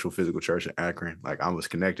finding an actual physical church in Akron. Like I was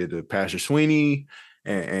connected to Pastor Sweeney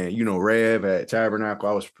and you know, Rev at Tabernacle.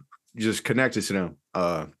 I was just connected to them.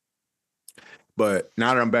 But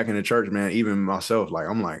now that I'm back in the church, man, even myself, like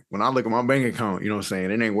I'm like, when I look at my bank account, you know what I'm saying,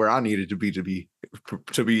 it ain't where I needed to be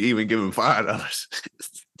even giving $5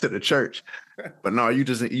 to the church. But no, you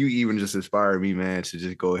even just inspired me, man, to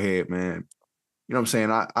just go ahead, man. You know what I'm saying?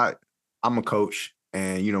 I'm a coach,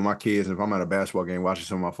 and you know, my kids, if I'm at a basketball game watching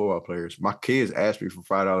some of my football players, my kids ask me for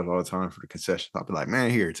 $5 all the time for the concessions. I'll be like, man,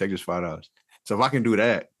 here, take this $5. So if I can do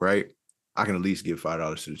that, right, I can at least give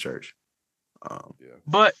 $5 to the church.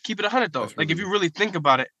 But keep it 100 though. Like if you really think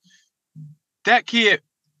about it, that kid,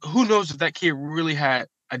 who knows if that kid really had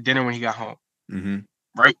a dinner when he got home,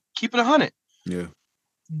 right? Keep it 100. Yeah,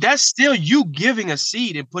 that's still you giving a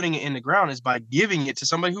seed and putting it in the ground is by giving it to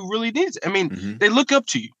somebody who really needs it. I mean, they look up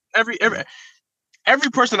to you.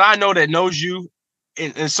 Every person I know that knows you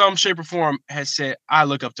in some shape or form has said, I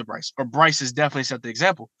look up to Bryce, or Bryce has definitely set the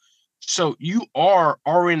example. So you are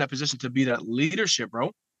already in that position to be that leadership,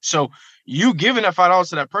 bro. So you giving that $5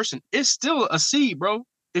 to that person is still a seed, bro.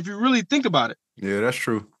 If you really think about it. Yeah, that's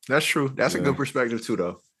true. That's true. That's a good perspective too,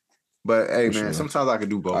 though. But hey, man, sometimes I can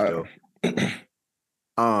do both, though.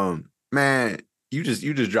 Man, you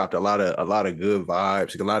just dropped a lot of good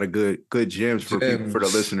vibes, a lot of good gems for people, for the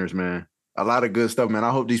listeners, man. A lot of good stuff, man. I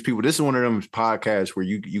hope these people. This is one of them podcasts where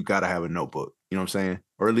you gotta have a notebook. You know what I'm saying,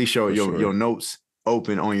 or at least your notes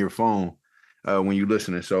open on your phone when you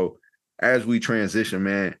listening. So as we transition,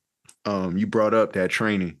 man, you brought up that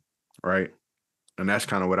training, right? And that's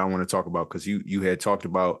kind of what I want to talk about, because you had talked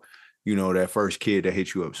about, that first kid that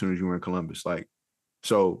hit you up as soon as you were in Columbus. Like,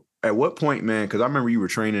 so at what point, man? Because I remember you were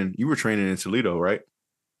training in Toledo, right?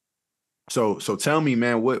 So tell me,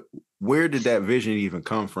 man, where did that vision even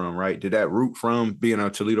come from, right? Did that root from being a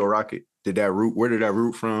Toledo Rocket? Where did that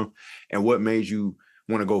root from? And what made you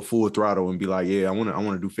want to go full throttle and be like, yeah, I want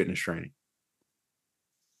to do fitness training?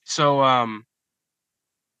 So,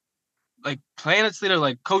 like playing at Toledo,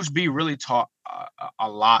 like Coach B really taught a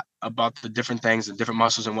lot about the different things and different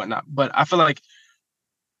muscles and whatnot. But I feel like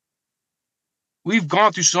we've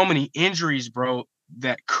gone through so many injuries, bro,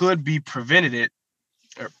 that could be prevented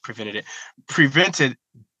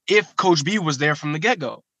if Coach B was there from the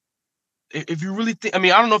get-go. If you really think, I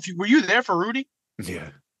mean, I don't know if were you there for Rudy? Yeah,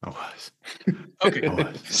 I was. Okay. I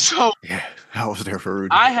was. So yeah, I was there for Rudy.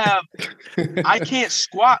 I can't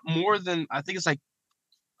squat more than, I think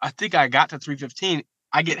I got to 315.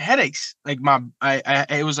 I get headaches. Like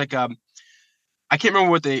it was like, I can't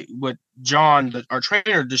remember what John, our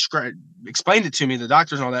trainer, explained it to me, the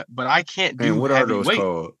doctors and all that, but I can't do. And what are those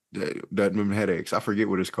called? That headaches? I forget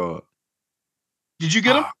what it's called. Did you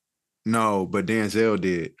get them? No, but Denzel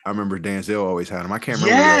did. I remember Denzel always had them. I can't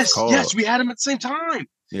remember what it's called. Yes, we had them at the same time.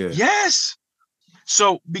 Yeah. Yes.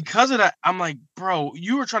 So because of that, I'm like, bro,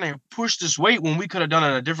 you were trying to push this weight when we could have done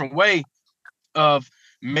it a different way. Of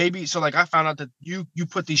maybe, so like I found out that you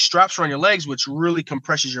put these straps around your legs, which really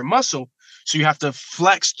compresses your muscle. So you have to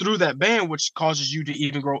flex through that band, which causes you to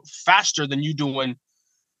even grow faster than you doing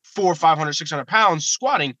 400, 500, 600 pounds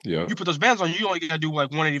squatting. Yeah. You put those bands on, you only got to do like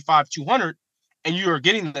 185, 200, and you are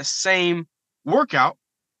getting the same workout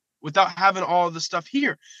without having all the stuff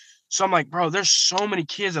here. So I'm like, bro, there's so many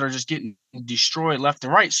kids that are just getting destroyed left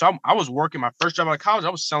and right. So I was working my first job out of college. I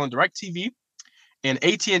was selling DirecTV and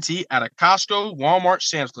AT&T at a Costco, Walmart,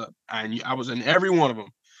 Sam's Club. And I was in every one of them.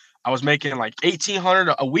 I was making like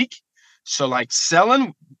 $1,800 a week. So like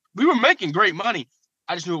selling, we were making great money.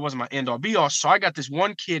 I just knew it wasn't my end all be all. So I got this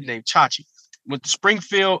one kid named Chachi, went to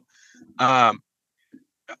Springfield,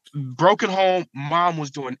 broken home. Mom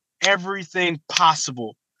was doing everything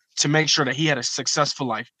possible to make sure that he had a successful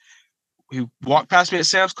life. He walked past me at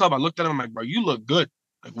Sam's Club. I looked at him. I'm like, bro, you look good.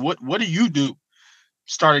 Like, what do you do?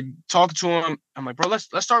 Started talking to him. I'm like, bro, let's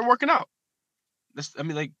start working out.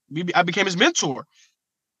 I became his mentor.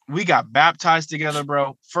 We got baptized together,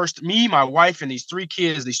 bro. First, me, my wife, and these three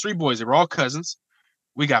kids, these three boys, they were all cousins.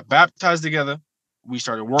 We got baptized together. We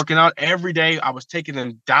started working out every day. I was taking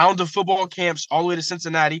them down to football camps all the way to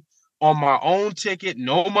Cincinnati on my own ticket.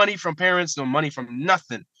 No money from parents, no money from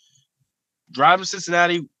nothing. Driving to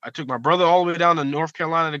Cincinnati. I took my brother all the way down to North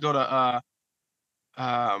Carolina to go to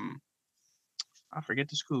I forget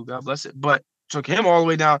the school, God bless it, but took him all the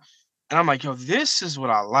way down. And I'm like, yo, this is what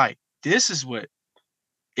I like. This is what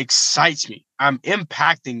excites me. I'm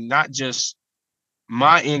impacting not just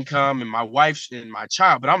my income and my wife's and my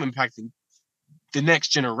child, but I'm impacting the next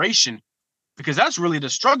generation, because that's really the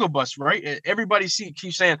struggle bus, right? Everybody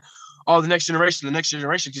keeps saying, oh, the next generation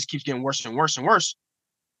just keeps getting worse and worse and worse.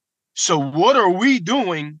 So what are we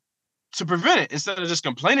doing to prevent it instead of just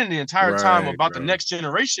complaining the entire time about the next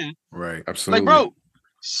generation? Right. Absolutely. Like, bro,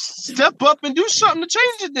 step up and do something to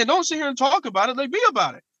change it. Then don't sit here and talk about it. Like, be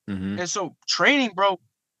about it. Mm-hmm. And so training, bro,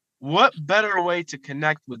 what better way to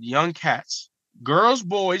connect with young cats, girls,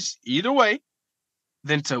 boys, either way,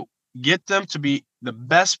 than to get them to be the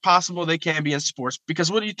best possible they can be in sports?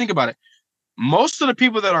 Because what do you think about it? Most of the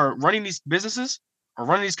people that are running these businesses or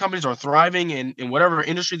running these companies or thriving in whatever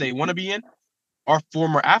industry they want to be in are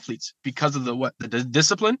former athletes, because of the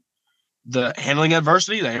discipline, the handling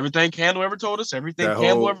adversity, that everything Campbell ever told us, everything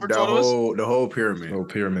Campbell ever told us. The whole pyramid.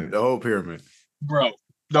 The whole pyramid. Bro,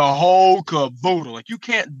 the whole caboodle. Like, you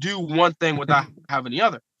can't do one thing without having the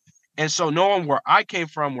other. And so knowing where I came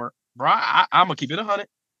from, where, bro, I'm going to keep it 100,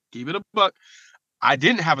 keep it a buck. I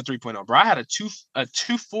didn't have a 3.0, bro. I had a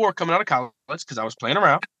 2.4 coming out of college because I was playing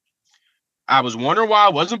around. I was wondering why I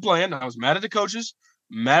wasn't playing. I was mad at the coaches,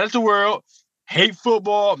 mad at the world, hate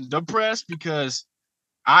football. I'm depressed because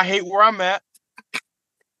I hate where I'm at.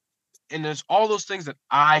 And there's all those things that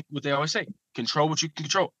what they always say, control what you can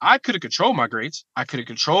control. I could have controlled my grades. I could have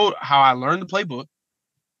controlled how I learned the playbook,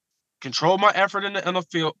 controlled my effort in the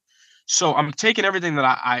field. So I'm taking everything that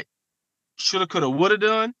I shoulda, coulda, woulda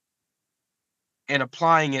done and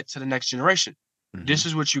applying it to the next generation. This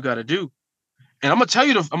is what you got to do. And I'm gonna tell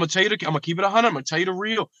you I'm gonna keep it 100. I'm gonna tell you the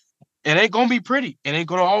real. It ain't gonna be pretty. It ain't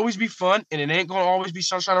gonna always be fun, and it ain't gonna always be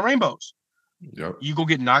sunshine and rainbows. Yep. You gonna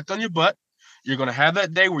get knocked on your butt. You're gonna have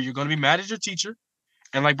that day where you're gonna be mad at your teacher.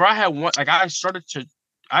 And like, bro,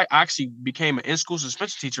 I actually became an in-school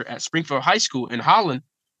suspension teacher at Springfield High School in Holland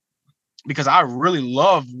because I really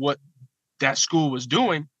loved what that school was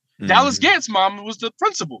doing. Dallas Gant's mom was the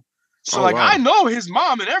principal. So wow. I know his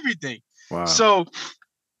mom and everything. Wow. So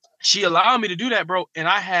she allowed me to do that, bro. And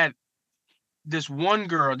I had this one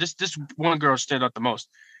girl, this one girl stood out the most.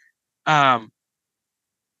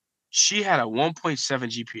 She had a 1.7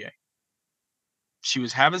 GPA. She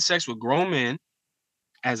was having sex with grown men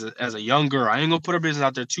as a young girl. I ain't gonna put her business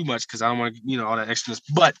out there too much because I don't want to, all that extraness.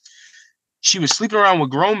 But she was sleeping around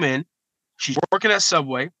with grown men. She's working at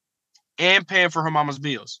Subway and paying for her mama's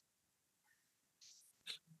bills.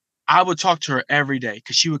 I would talk to her every day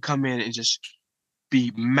because she would come in and just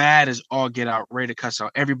be mad as all get out, ready to cuss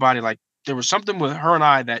out everybody. Like there was something with her and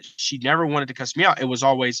I that she never wanted to cuss me out. It was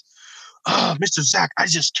always, oh, Mr. Zach, I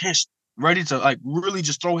just can't, ready to like really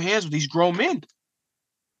just throw hands with these grown men.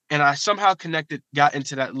 And I somehow got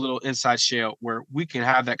into that little inside shell where we can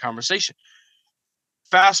have that conversation.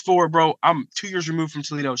 Fast forward, bro, I'm 2 years removed from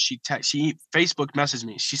Toledo. She Facebook messaged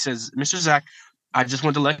me. She says, Mr. Zach, I just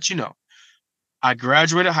wanted to let you know, I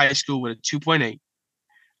graduated high school with a 2.8.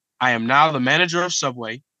 I am now the manager of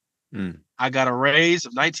Subway. I got a raise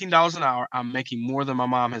of $19 an hour. I'm making more than my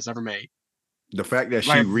mom has ever made. The fact that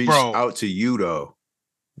she reached out to you, though,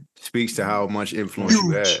 speaks to how much influence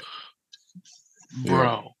you had. Bro.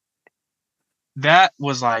 Yeah. That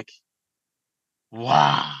was like,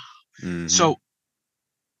 wow. So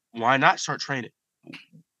why not start training?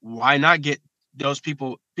 Why not get those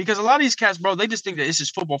people? Because a lot of these cats, bro, they just think that it's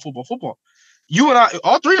just football. You and I,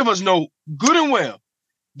 all three of us know good and well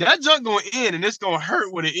that junk going in and it's going to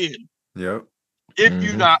hurt when it ends. Yep. If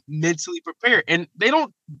you're not mentally prepared. And they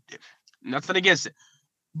don't, nothing against it.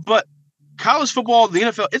 But college football, the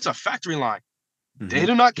NFL, it's a factory line. They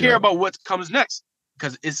do not care about what comes next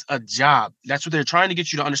because it's a job. That's what they're trying to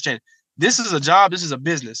get you to understand. This is a job. This is a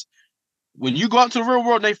business. When you go out to the real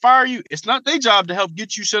world and they fire you, it's not their job to help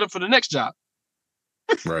get you set up for the next job.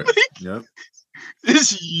 Right. Yep.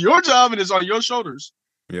 It's your job and it's on your shoulders.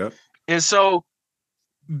 Yep. And so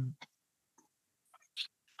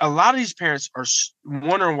a lot of these parents are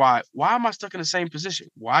wondering why am I stuck in the same position?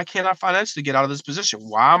 Why can't I financially get out of this position?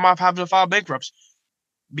 Why am I having to file bankruptcy?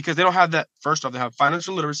 Because they don't have that. First off, they have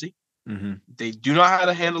financial literacy. They do not know how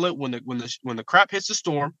to handle it when the crap hits the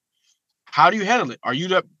storm. How do you handle it? Are you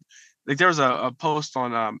like there was a post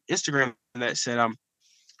on Instagram that said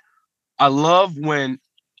I love when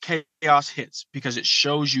chaos hits because it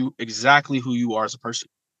shows you exactly who you are as a person.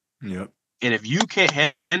 Yep. And if you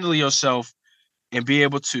can't handle yourself and be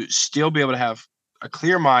able to have a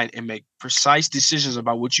clear mind and make precise decisions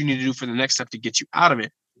about what you need to do for the next step to get you out of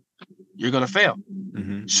it, you're going to fail.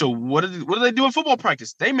 So what do they do in football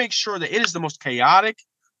practice? They make sure that it is the most chaotic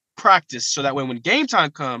practice so that when game time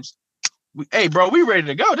comes, hey, bro, we ready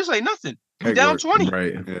to go. This ain't nothing. We down 20.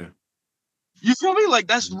 Right. Yeah. You feel me? Like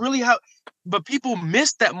that's really how. But people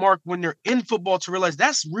miss that mark when they're in football to realize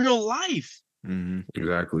that's real life.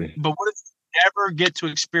 Exactly. But what if you never get to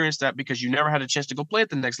experience that because you never had a chance to go play at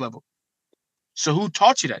the next level? So who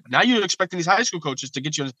taught you that? Now you're expecting these high school coaches to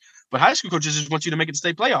get you, but high school coaches just want you to make it to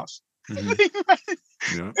state playoffs.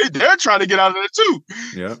 They're trying to get out of it too.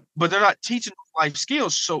 Yeah. But they're not teaching life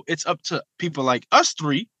skills. So it's up to people like us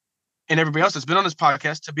three and everybody else that's been on this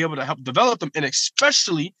podcast to be able to help develop them, and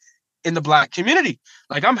especially in the Black community.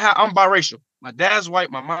 Like I'm biracial. My dad's white,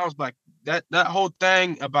 my mom's Black. That whole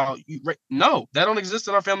thing about no, that don't exist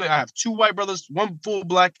in our family. I have 2 white brothers, 1 full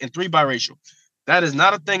Black, and 3 biracial. That is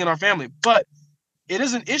not a thing in our family, but it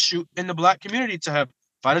is an issue in the Black community to have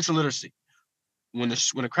financial literacy. When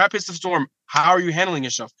the crap hits the storm, how are you handling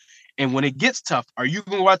yourself? And when it gets tough, are you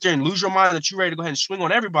going to go out there and lose your mind that you're ready to go ahead and swing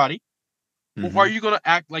on everybody? Or are you going to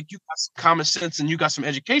act like you got some common sense and you got some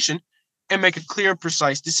education and make a clear,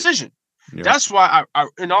 precise decision? Yeah. That's why I,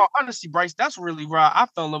 in all honesty, Bryce, that's really where I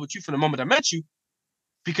fell in love with you from the moment I met you,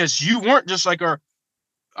 because you weren't just like our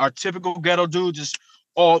typical ghetto dude, just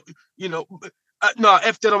all, no,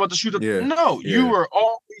 F that I'm about to shoot up. Yeah. No, you were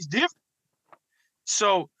always different.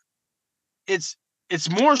 So it's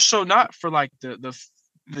more so not for like the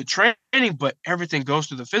training, but everything goes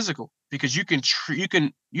through the physical, because you can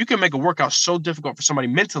make a workout so difficult for somebody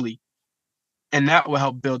mentally, and that will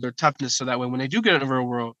help build their toughness. So that way, when they do get in the real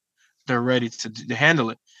world, they're ready to handle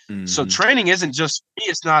it. So training isn't just me.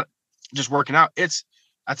 It's not just working out.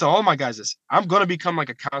 I tell all my guys this: I'm going to become like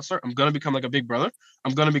a counselor. I'm going to become like a big brother.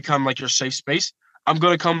 I'm going to become like your safe space. I'm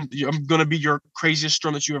gonna be your craziest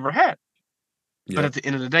storm that you ever had. Yeah. But at the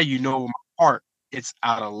end of the day, in my heart, it's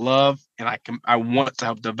out of love, and I want to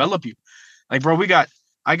help develop you. Like, bro,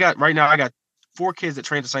 I got 4 kids that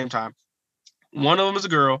train at the same time. One of them is a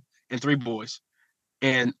girl and 3 boys.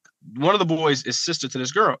 And one of the boys is sister to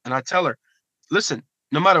this girl. And I tell her, listen,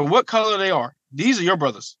 no matter what color they are, these are your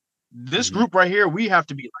brothers. This group right here, we have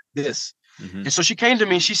to be like this. And so she came to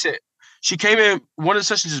me and she came in one of the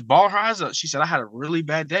sessions just bawling her eyes up. She said, I had a really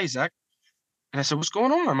bad day, Zach. And I said, what's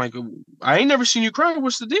going on? I'm like, I ain't never seen you cry.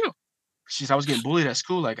 What's the deal? She said, I was getting bullied at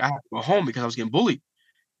school. Like, I had to go home because I was getting bullied.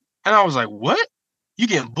 And I was like, what? You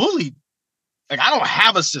getting bullied? Like, I don't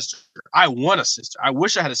have a sister. I want a sister. I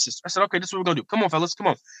wish I had a sister. I said, okay, this is what we're going to do. Come on, fellas. Come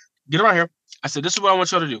on. Get around here. I said, this is what I want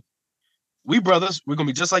y'all to do. We brothers, we're going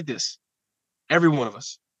to be just like this. Every one of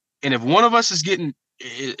us. And if one of us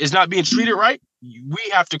is not being treated right,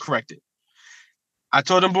 we have to correct it. I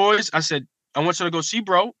told them boys, I said, I want y'all to go see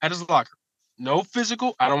bro at his locker. No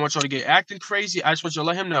physical. I don't want y'all to get acting crazy. I just want y'all to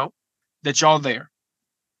let him know that y'all there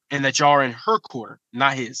and that y'all are in her corner,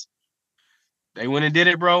 not his. They went and did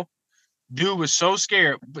it, bro. Dude was so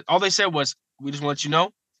scared, but all they said was, we just want to let you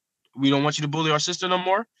know, we don't want you to bully our sister no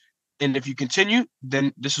more. And if you continue,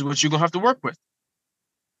 then this is what you're going to have to work with.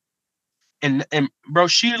 And bro,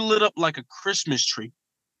 she lit up like a Christmas tree.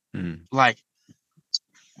 Like,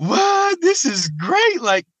 what? This is great.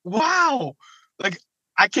 Like, wow. Like,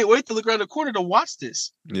 I can't wait to look around the corner to watch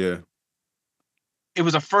this. Yeah. It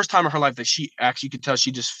was the first time in her life that she actually could tell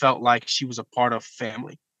she just felt like she was a part of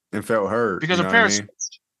family. And felt heard. Because her parents.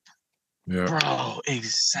 Yeah. Bro,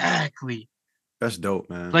 exactly. That's dope,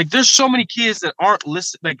 man. Like, there's so many kids that aren't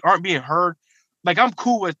listening, like, aren't being heard. Like, I'm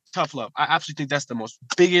cool with tough love. I absolutely think that's the most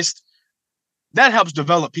biggest. That helps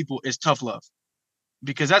develop people is tough love.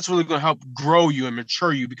 Because that's really going to help grow you and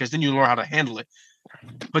mature you, because then you learn how to handle it.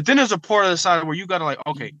 But then there's a part of the side where you got to, like,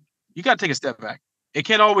 okay, you got to take a step back. It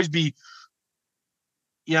can't always be,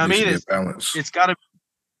 you know what I mean? It's got to,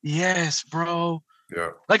 yes, bro.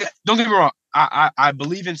 Yeah. Like, don't get me wrong. I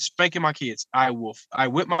believe in spanking my kids. I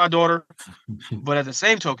whip my daughter. But at the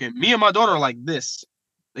same token, me and my daughter are like this.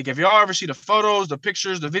 Like, if y'all ever see the photos, the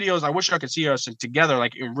pictures, the videos, I wish I could see us together,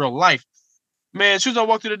 like, in real life. Man, as soon as I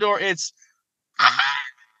walk through the door, it's,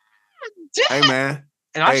 hey, man.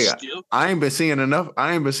 And I ain't been seeing enough.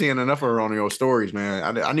 I ain't been seeing enough of her on your stories,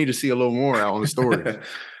 man. I need to see a little more out on the stories.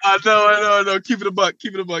 I know. Keep it a buck.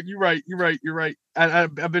 You're right.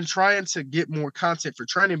 I've been trying to get more content for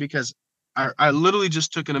training because I literally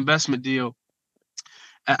just took an investment deal.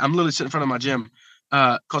 I'm literally sitting in front of my gym,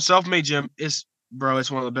 called Self-Made Gym. It's one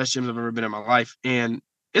of the best gyms I've ever been in my life, and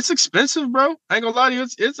it's expensive, bro. I ain't gonna lie to you.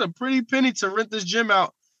 It's a pretty penny to rent this gym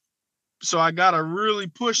out. So I gotta really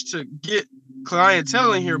push to get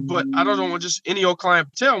clientele in here, but I don't want just any old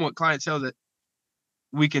clientele. I want clientele that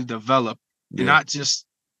we can develop, and not just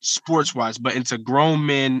sports wise, but into grown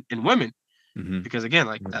men and women. Because again,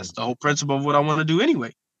 like, that's the whole principle of what I want to do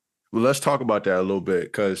anyway. Well, let's talk about that a little bit,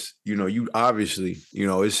 because you obviously,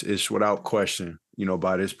 it's without question,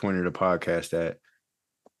 by this point in the podcast that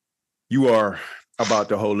you are about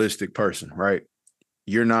the holistic person, right?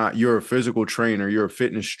 You're a physical trainer, you're a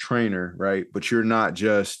fitness trainer, right? But you're not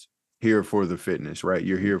just here for the fitness, right?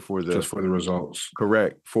 You're here for the results.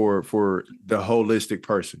 Correct. For the holistic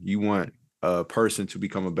person. You want a person to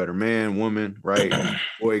become a better man, woman, right?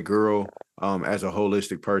 Boy, girl, as a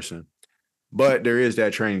holistic person. But there is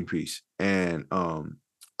that training piece. And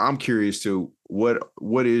I'm curious to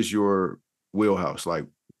what is your wheelhouse? Like,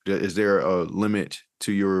 is there a limit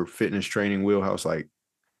to your fitness training wheelhouse? Like,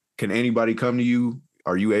 can anybody come to you?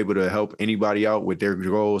 Are you able to help anybody out with their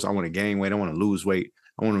goals? I want to gain weight. I want to lose weight.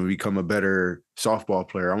 I want to become a better softball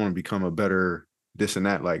player. I want to become a better this and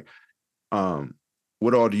that. Like,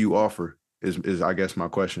 what all do you offer is I guess my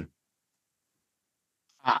question.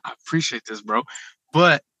 I appreciate this, bro.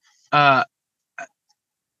 But the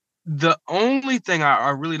only thing I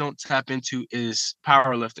really don't tap into is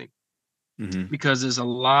powerlifting, because there's a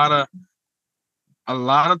lot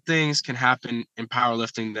of things can happen in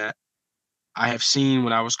powerlifting that I have seen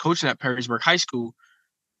when I was coaching at Perrysburg High School.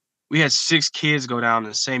 We had 6 kids go down in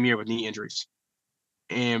the same year with knee injuries.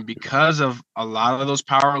 And because of a lot of those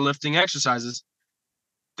powerlifting exercises,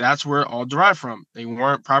 that's where it all derived from. They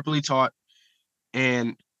weren't properly taught.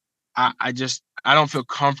 And I don't feel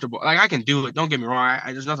comfortable. Like, I can do it. Don't get me wrong.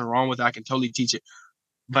 There's nothing wrong with it. I can totally teach it.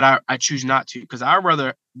 But I choose not to, because I'd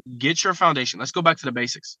rather get your foundation. Let's go back to the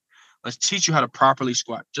basics. Let's teach you how to properly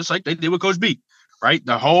squat, just like they did with Coach B, right?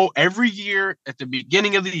 Every year at the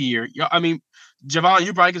beginning of the year, Javon,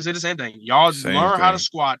 you probably can say the same thing. Y'all learn how to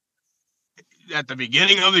squat. at the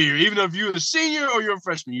beginning of the year, even if you're a senior or you're a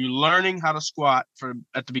freshman, you're learning how to squat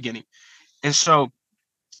at the beginning. And so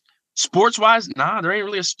sports wise, there ain't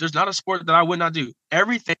really there's not a sport that I would not do.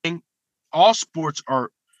 Everything, all sports are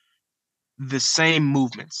the same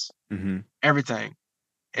movements, everything.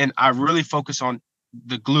 And I really focus on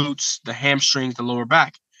the glutes, the hamstrings, the lower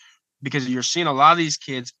back, because you're seeing a lot of these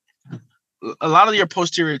kids, a lot of your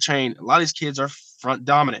posterior chain, a lot of these kids are front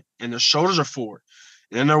dominant and their shoulders are forward.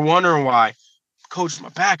 And then they're wondering why, coach, my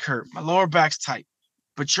back hurt, my lower back's tight.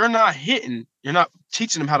 But you're not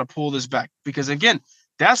teaching them how to pull this back. Because again,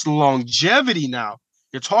 that's longevity now.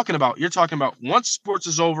 You're talking about once sports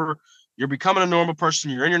is over, you're becoming a normal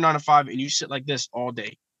person, you're in your 9 to 5, and you sit like this all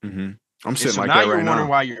day. I'm sitting like that right now.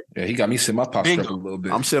 Why you're he got me sitting my posture up a little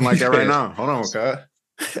bit. I'm sitting like that right now. Hold on, okay.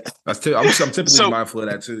 I'm typically mindful of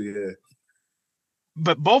that too, yeah.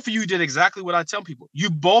 But both of you did exactly what I tell people. You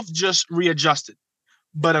both just readjusted.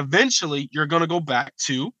 But eventually, you're going to go back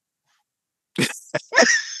to is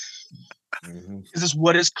this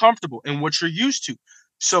what is comfortable and what you're used to.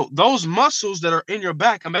 So those muscles that are in your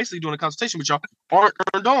back, I'm basically doing a consultation with y'all, aren't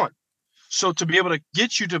turned on. So to be able to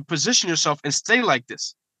get you to position yourself and stay like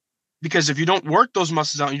this, because if you don't work those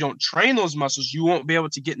muscles out and you don't train those muscles, you won't be able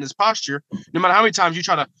to get in this posture. No matter how many times you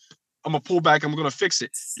try to, I'm going to pull back, I'm going to fix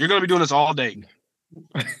it. You're going to be doing this all day.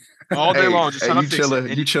 All day long, just trying to fix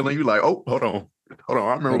it. You chilling, you like, oh, hold on, I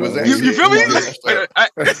remember what that. You feel me?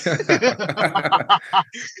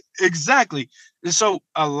 Exactly. And so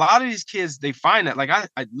a lot of these kids, they find that, like I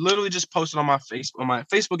literally just posted on my Facebook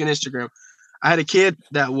and Instagram. I had a kid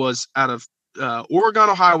that was out of Oregon,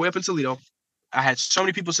 Ohio, way up in Toledo. I had so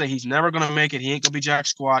many people say he's never going to make it. He ain't going to be jack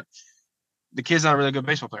squat. The kid's not a really good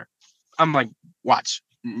baseball player. I'm like, watch.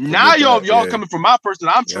 Now y'all coming from my person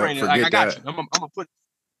I'm training. Like, I got you. I'm going to put.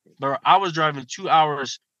 Bro, I was driving 2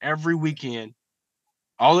 hours every weekend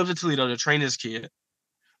all over to Toledo to train this kid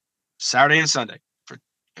Saturday and Sunday for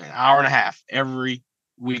an hour and a half every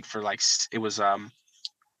week for it was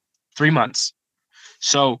 3 months.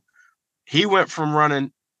 So he went from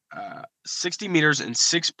running 60 meters in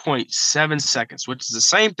 6.7 seconds, which is the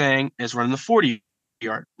same thing as running the 40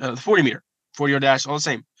 yard dash, all the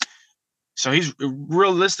same. So he's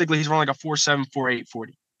running like a 4.7, 4.8,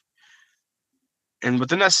 40. And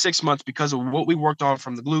within that 6 months, because of what we worked on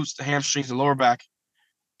from the glutes, the hamstrings, the lower back,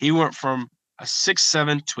 he went from a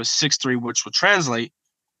 6.7 to a 6.3, which will translate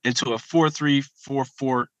into a 4.3,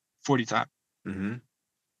 4.4 40 time.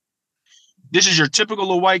 This is your typical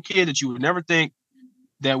little white kid that you would never think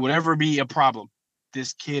that would ever be a problem.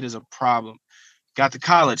 This kid is a problem. Got to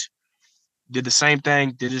college, did the same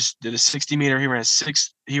thing, did a 60 meter. He ran a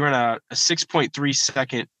 6.3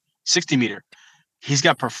 second 60 meter. He's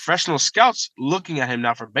got professional scouts looking at him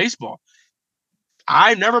now for baseball.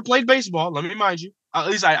 I never played baseball, let me remind you. At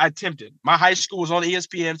least I attempted. My high school was on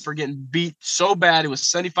ESPN for getting beat so bad it was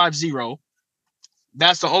 75-0.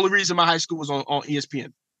 That's the only reason my high school was on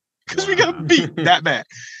ESPN. Because we got beat that bad.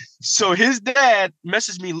 So his dad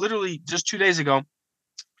messaged me literally just 2 days ago.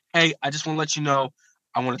 Hey, I just want to let you know,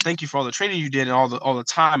 I want to thank you for all the training you did and all the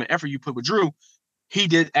time and effort you put with Drew. He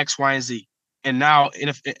did X, Y, and Z. And now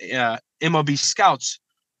MLB scouts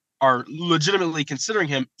are legitimately considering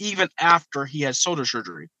him even after he had shoulder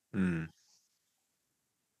surgery.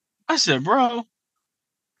 I said, bro,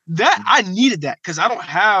 that I needed that because I don't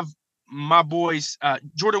have my boys.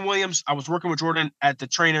 Jordan Williams, I was working with Jordan at the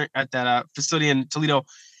trainer at that facility in Toledo.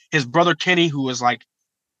 His brother Kenny, who was like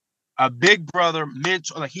a big brother,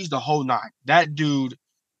 mentor, like he's the whole nine. That dude,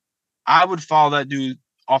 I would follow that dude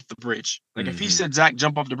off the bridge. Like if he said, Zach,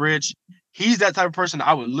 jump off the bridge, he's that type of person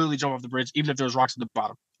I would literally jump off the bridge, even if there was rocks at the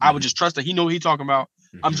bottom. I would just trust that he knew what he's talking about.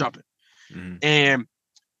 I'm jumping. And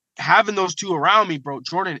having those two around me, bro,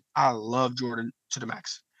 Jordan, I love Jordan to the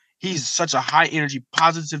max. He's such a high energy,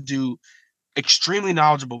 positive dude, extremely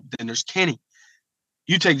knowledgeable. Then there's Kenny.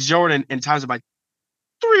 You take Jordan in times of like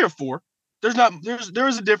 3 or 4. There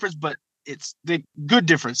is a difference, but it's the good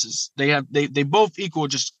differences. They both equal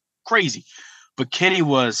just crazy. But Kenny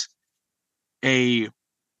was a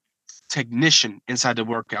technician inside the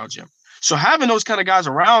workout gym. So having those kind of guys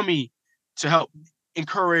around me to help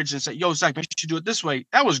encourage and say, yo, Zach, maybe you should do it this way.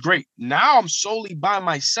 That was great. Now I'm solely by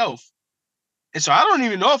myself. And so I don't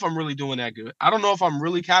even know if I'm really doing that good. I don't know if I'm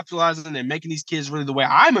really capitalizing and making these kids really the way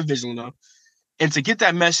I'm envisioning them. And to get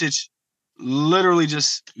that message, literally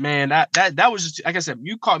just, man, that was just, like I said,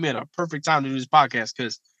 you caught me at a perfect time to do this podcast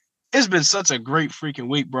because it's been such a great freaking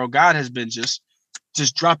week, bro. God has been just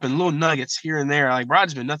dropping little nuggets here and there. Like, bro,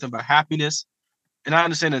 it's been nothing but happiness. And I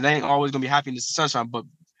understand that they ain't always going to be happiness and sunshine, but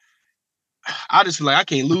I just feel like I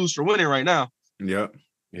can't lose for winning right now. Yep.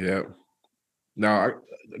 Now,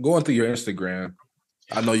 going through your Instagram,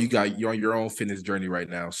 I know you're on your own fitness journey right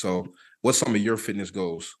now. So what's some of your fitness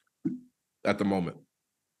goals at the moment?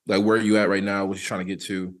 Like, where are you at right now? What you trying to get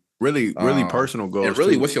to? Really personal goals. And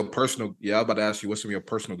really, too. what's your personal? Yeah, I was about to ask you, what's some of your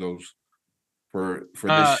personal goals for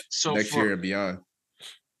this next year and beyond?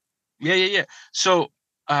 Yeah. So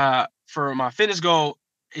for my fitness goal,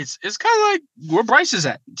 it's kind of like where Bryce is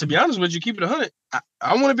at. To be honest with you, keep it 100.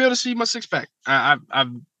 I want to be able to see my six pack. I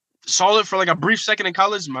saw it for like a brief second in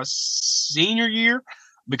college, my senior year,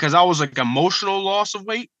 because I was like emotional loss of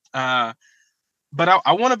weight. But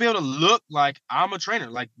I want to be able to look like I'm a trainer.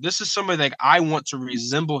 Like this is somebody that I want to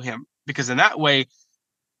resemble him, because in that way,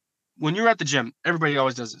 when you're at the gym, everybody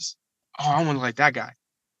always does this. Oh, I want to look like that guy.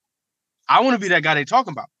 I want to be that guy they're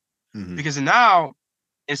talking about. Mhm. Because now,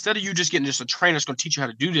 instead of you just getting just a trainer that's going to teach you how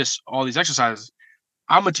to do this, all these exercises,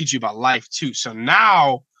 I'm going to teach you about life too. So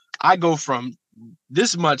now I go from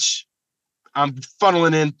this much, I'm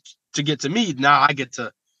funneling in to get to me. Now I get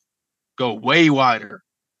to go way wider,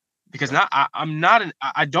 because now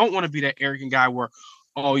I don't want to be that arrogant guy where,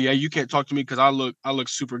 oh yeah, you can't talk to me because I look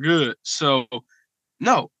super good. So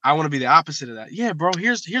no, I want to be the opposite of that. Yeah, bro,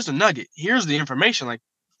 here's a nugget. Here's the information. Like,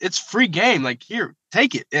 it's free game. Like, here,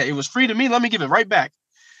 take it. It was free to me. Let me give it right back.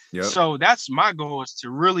 Yep. So that's my goal, is to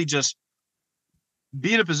really just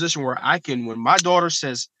be in a position where I can, when my daughter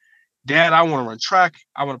says, Dad, I want to run track,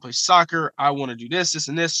 I want to play soccer, I want to do this,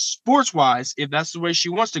 and this, sports wise, if that's the way she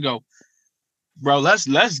wants to go, bro, let's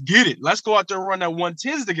get it. Let's go out there and run that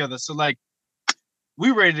 110s together. So like, we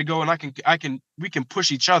ready to go, and we can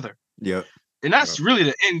push each other. Yep. And that's really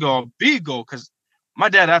the end goal, big goal, because my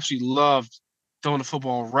dad absolutely loved throwing the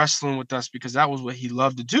football, wrestling with us, because that was what he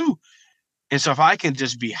loved to do. And so if I can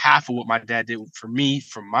just be half of what my dad did for me,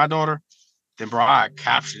 for my daughter, then bro, I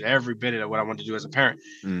captured every bit of what I wanted to do as a parent.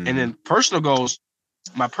 Mhm. And then personal goals,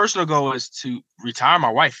 my personal goal is to retire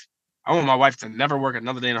my wife. I want my wife to never work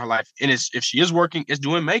another day in her life. And if she is working, it's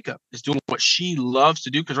doing makeup. It's doing what she loves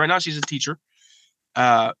to do. Because right now she's a teacher.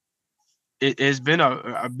 It has been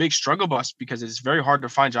a big struggle bus, because it's very hard to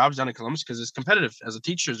find jobs down in Columbus, because it's competitive. As a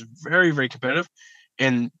teacher, it's very, very competitive.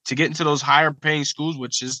 And to get into those higher paying schools,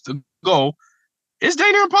 which is the goal, it's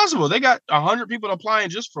dang near impossible. They got 100 people applying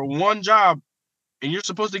just for one job, and you're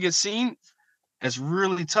supposed to get seen. It's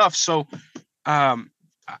really tough. So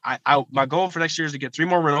my goal for next year is to get 3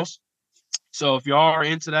 more rentals. So if y'all are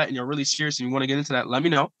into that and you're really serious and you want to get into that, let me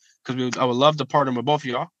know, because I would love to partner with both of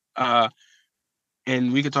y'all.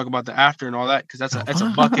 And we could talk about the after and all that, because that's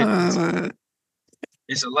a bucket.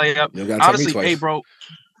 It's a layup. You gotta tell me Honestly, twice. hey, bro.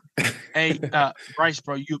 Hey, Bryce,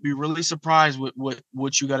 bro, you'd be really surprised with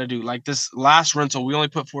what you got to do. Like this last rental, we only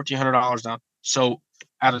put $1,400 down. So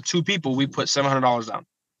out of 2 people, we put $700 down.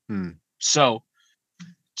 So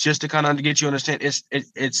just to kind of get you understand,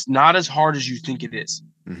 it's not as hard as you think it is.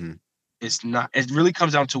 Mm-hmm. It's not. It really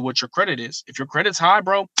comes down to what your credit is. If your credit's high,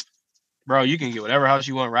 bro, you can get whatever house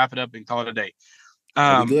you want, wrap it up, and call it a day.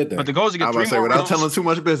 We good then. But the goal is to get I was 3 about to say, more without rentals. telling too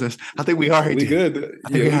much business, I think we already We did. good. I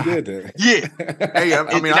think Yeah, we good then. Yeah. Hey,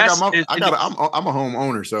 I mean, I'm a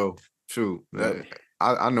homeowner, so shoot, Yep.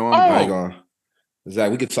 I know Oh. I'm I ain't going. Zach,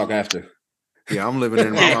 we could talk after. yeah, I'm living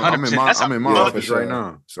in Yeah, I'm in 100%. my Yeah, office for right sure.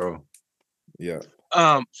 now. So Yeah.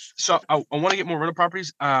 So I want to get more rental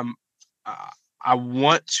properties. I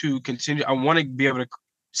want to continue. I want to be able to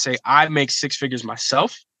say I make 6 figures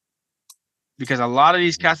myself, because a lot of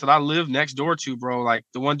these cats that I live next door to, bro, like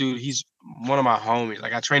the one dude, he's one of my homies.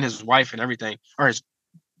 Like I train his wife and everything, or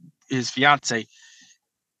his fiance.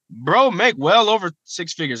 Bro, make well over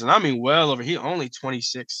 6 figures, and I mean well over. He only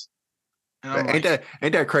 26. And I'm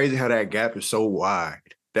ain't that crazy how that gap is so wide?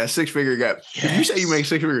 That 6-figure gap. Yes. If you say you make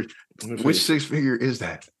 6 figures, which 6-figure is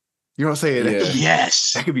that? You know what I'm saying? Yeah.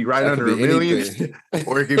 Yes. That could be right That under could a be million, anything.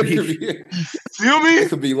 or it could be. Feel me? It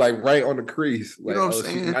could be like right on the crease. Like, know what I'm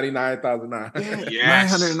saying? 99,009.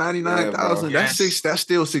 Yes. 999,000. Yes. That's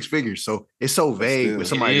still 6 figures. So it's so vague still- when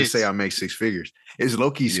somebody It just say is. I make 6 figures. It's low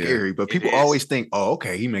key Yeah, scary, but it people is. always think, oh,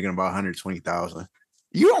 okay, he making about 120,000.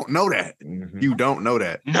 You don't know that. Mhm. You don't know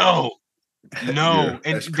that. No. Yeah,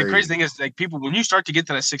 And that's the crazy. crazy thing is, like, people, when you start to get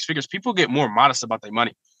to that 6 figures, people get more modest about their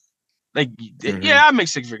money. Like, Mhm. yeah, I make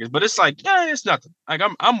 6 figures, but it's like, yeah, it's nothing. Like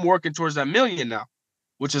I'm working towards that million now,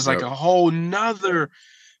 which is like Yep. a whole nother.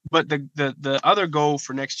 But the other goal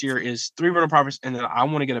for next year is 3 rental properties, and then I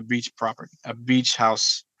want to get a beach property, a beach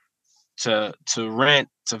house to rent,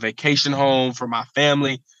 to vacation home for my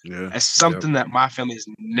family. Yeah. As something that my family has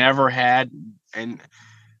never had, and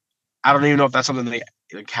I don't even know if that's something they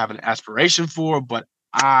like have an aspiration for, but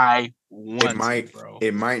I want it, bro.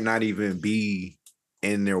 It might not even be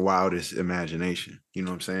in their wildest imagination. You know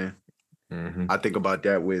what I'm saying? I think about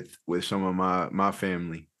that with some of my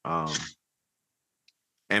family,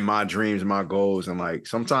 and my dreams, my goals, and like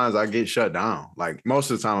sometimes I get shut down. Like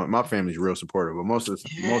most of the time, my family's real supportive, but most of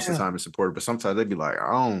the time it's supportive. But sometimes they'd be like,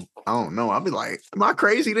 I don't know. I'll be like, am I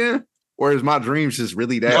crazy then? Or is my dreams just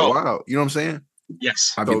really that wild? You know what I'm saying?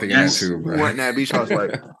 Yes. I'll be thinking that too, bro. You went in that beach house,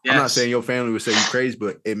 like, I'm not saying your family would say you crazy,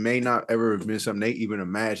 but it may not ever have been something they even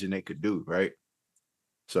imagined they could do, right?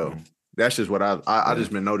 So that's just what I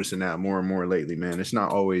just been noticing that more and more lately, man. It's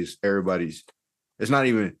not always everybody's. It's not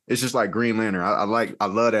even. It's just like Green Lantern. I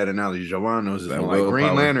love that analogy. Jovan knows this one. Like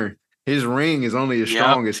Green Lantern, his ring is only as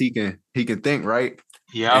strong as he can think, right?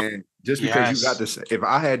 Yeah. And just because you got this, if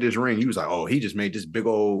I had this ring, you was like, oh, he just made this big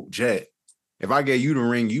old jet. If I gave you the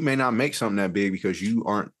ring, you may not make something that big because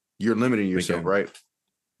you're limiting yourself, right?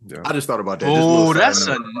 Yeah. I just thought about that. Oh, that's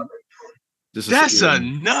a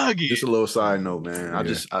nugget. Just a little side note, man.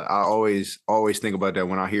 Yeah. I always think about that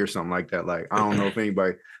when I hear something like that. Like, I don't know if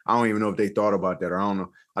anybody, I don't even know if they thought about that, or I don't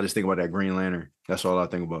know. I just think about that Green Lantern. That's all I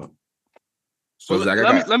think about. So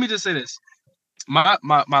Zach, let me just say this. My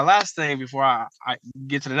last thing before I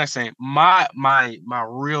get to the next thing. My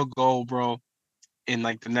real goal, bro, in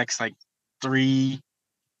like the next like 3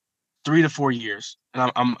 to 4 years,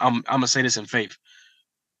 and I'm gonna say this in faith,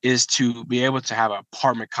 is to be able to have an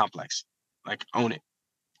apartment complex, like own it.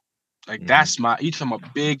 Like that's you talking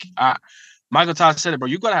about big. Michael Todd said it, bro.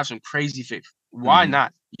 You gotta have some crazy faith. Why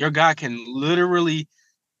not? Your guy can literally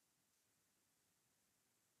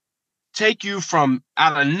take you from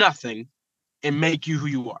out of nothing and make you who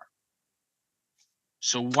you are.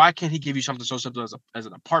 So why can't he give you something so simple as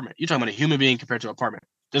an apartment? You're talking about a human being compared to an apartment.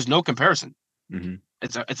 There's no comparison.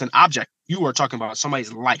 It's an object. You are talking about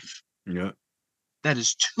somebody's life. Yeah. That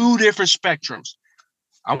is 2 different spectrums.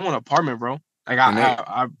 I want an apartment, bro. Like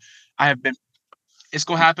I have been. It's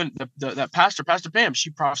gonna happen. That Pastor Pam,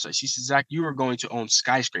 she prophesied. She said, Zach, you are going to own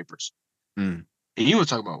skyscrapers. And you were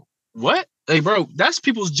talking about what? Like, bro, that's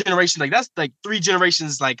people's generation. Like, that's like 3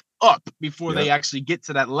 generations like up before they actually get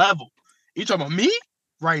to that level. You talking about me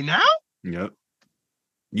right now? Yep.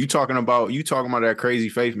 You talking about that crazy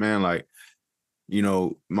faith, man. Like, you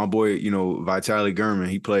know, my boy, you know, Vitaly Gurman,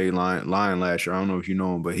 he played Lion last year. I don't know if you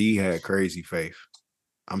know him, but he had crazy faith.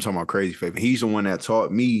 I'm talking about crazy faith. He's the one that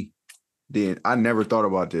taught me. Then I never thought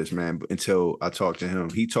about this, man, until I talked to him.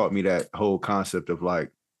 He taught me that whole concept of like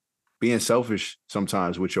being selfish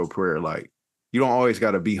sometimes with your prayer. Like, you don't always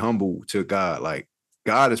got to be humble to God. Like,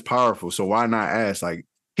 God is powerful, so why not ask? Like,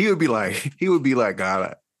 he would be like,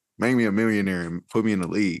 God, make me a millionaire and put me in the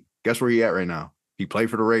league. Guess where he at right now? He played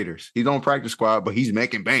for the Raiders. He's on practice squad, but he's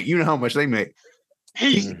making bank. You know how much they make.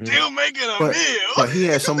 He's still making a meal. But he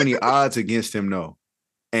had so many odds against him, though.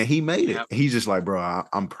 And he made it. He's just like, bro,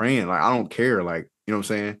 I'm praying. Like, I don't care. Like, you know what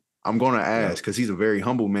I'm saying? I'm going to ask because he's a very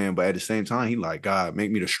humble man. But at the same time, he like, God,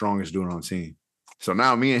 make me the strongest dude on the team. So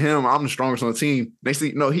now me and him, I'm the strongest on the team. They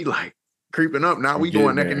see, no, he like creeping up. Now we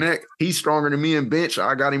going neck and neck. He's stronger than me in bench.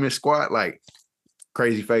 I got him in squat. Like,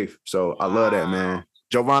 crazy faith. So I love that, man.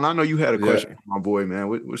 Jovan, I know you had a question for my boy, man.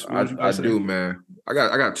 I do, man. I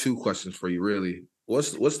got 2 questions for you, really.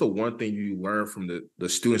 What's the one thing you learned from the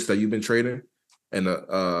students that you've been trading? And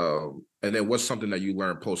then what's something that you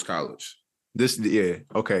learned post-college?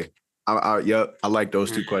 Okay. I like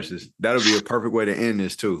those 2 questions. That'll be a perfect way to end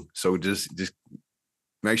this too. So just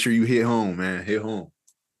make sure you hit home, man. Hit home.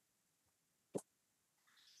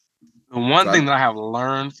 The one thing that I have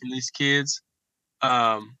learned from these kids,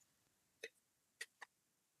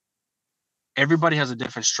 everybody has a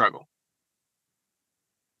different struggle.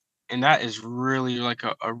 And that is really like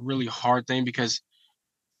a really hard thing because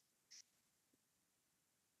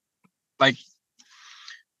like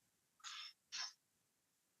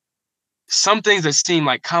some things that seem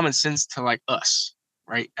like common sense to like us,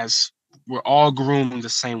 right? As we're all groomed the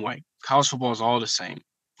same way. College football is all the same,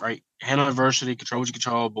 right? Handle adversity, control what you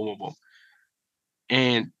control, boom, boom, boom.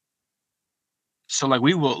 And so like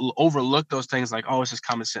we will overlook those things like, oh, it's just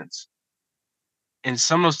common sense. And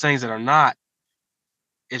some of those things that are not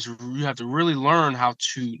is you have to really learn how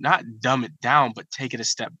to not dumb it down, but take it a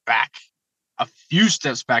step back, a few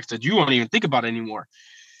steps back that you won't even think about anymore.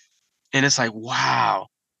 And it's like, wow,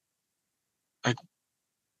 like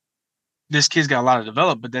this kid's got a lot to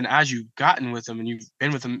develop. But then as you've gotten with him and you've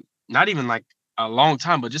been with him, not even like a long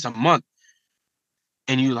time, but just a month,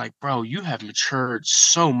 and you like, bro, you have matured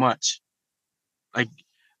so much. Like,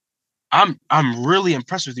 I'm really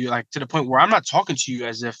impressed with you, like to the point where I'm not talking to you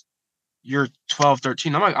as if you're 12,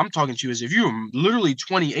 13. I'm talking to you as if you're literally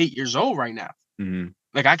 28 years old right now.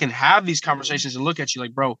 Like, I can have these conversations and look at you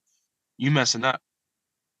like, bro, you messing up.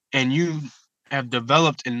 And you have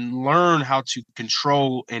developed and learned how to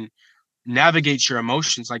control and navigate your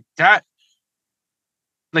emotions like that.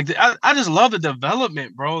 Like I just love the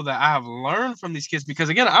development, bro, that I have learned from these kids because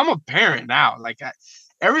again, I'm a parent now. Like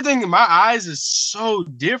everything in my eyes is so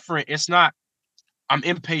different. It's not I'm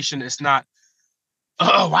impatient. It's not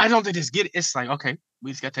oh, why don't they just get it? It's like okay,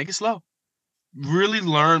 we just gotta take it slow. Really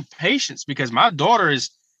learn patience because my daughter is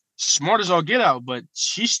smart as all get out, but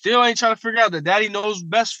she still ain't trying to figure out that daddy knows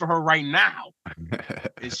best for her right now.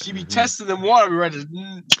 And she be testing them water, be ready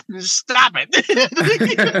to stop it.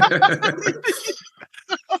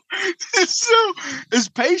 So it's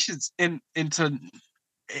patience and to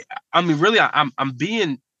I mean really I'm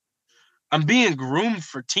being groomed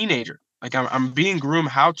for teenager. Like I'm being groomed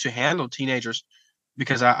how to handle teenagers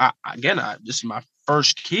because I this is my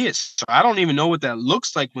first kids. So I don't even know what that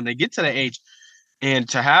looks like when they get to that age. And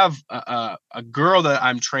to have a girl that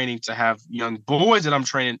I'm training, to have young boys that I'm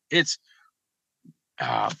training, it's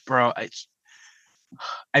bro,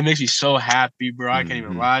 it makes me so happy, bro. I can't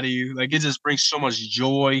even lie to you. Like it just brings so much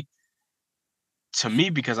joy to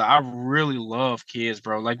me because I really love kids,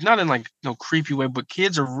 bro. Like not in like no creepy way, but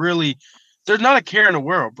kids are really they're not a care in the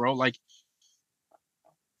world, bro. Like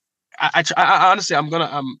I honestly I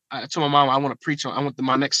told my mom I want to preach on I want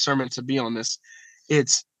my next sermon to be on this.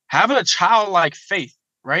 It's having a childlike faith,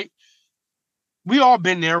 right? We all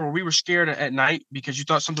been there where we were scared at night because you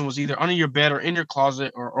thought something was either under your bed or in your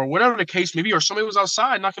closet or whatever the case may be, or somebody was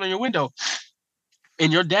outside knocking on your window.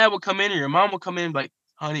 And your dad would come in or your mom would come in like,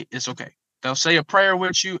 honey, it's okay. They'll say a prayer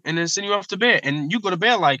with you and then send you off to bed. And you go to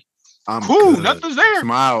bed like, I'm cool, good. nothing's there.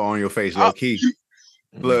 Smile on your face, low key.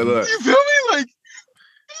 Look. You feel me? Like,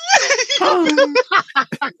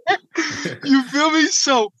 you feel me?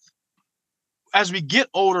 So as we get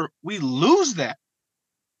older, we lose that.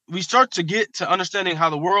 We start to get to understanding how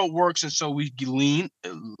the world works. And so we lean,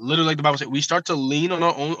 literally like the Bible says, we start to lean on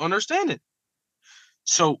our own understanding.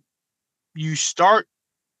 So you start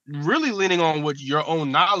really leaning on what your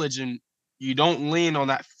own knowledge and you don't lean on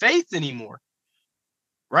that faith anymore.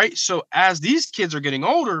 Right. So as these kids are getting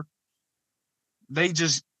older, they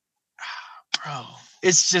just, bro,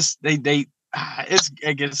 it's just, it's,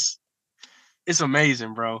 I guess, it's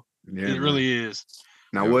amazing, bro. Yeah, it really is.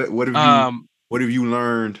 Now, what have you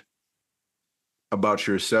learned about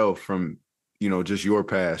yourself from, just your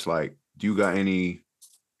past? Like, do you got any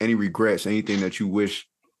regrets, anything that you wish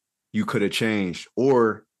you could have changed?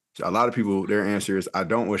 Or a lot of people, their answer is, I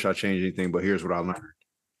don't wish I changed anything, but here's what I learned.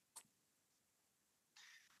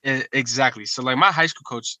 Exactly. So like my high school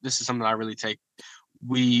coach, this is something I really take.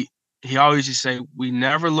 He always used to say, we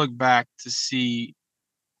never look back at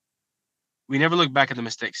the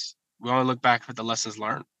mistakes. We only look back at the lessons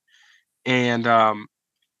learned. And I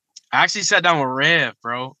actually sat down with Rev,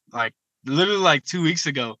 bro, like literally like 2 weeks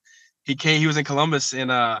ago. He was in Columbus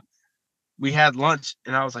and we had lunch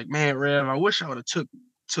and I was like, man, Rev, I wish I would have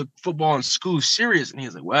took football in school serious. And he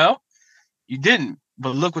was like, well, you didn't,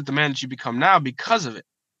 but look what the man that you become now because of it.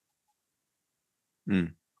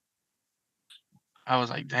 I was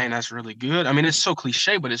like, dang, that's really good. I mean, it's so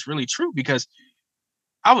cliche, but it's really true because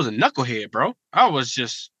I was a knucklehead, bro. I was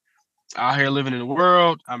just out here living in the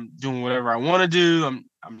world. I'm doing whatever I want to do.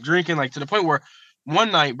 I'm drinking like to the point where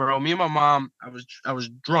one night, bro, me and my mom, I was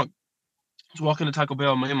drunk. I was walking to Taco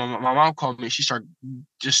Bell. My mom called me. She started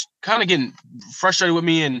just kind of getting frustrated with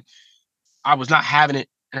me, and I was not having it.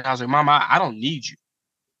 And I was like, Mom, I don't need you.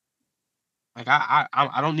 Like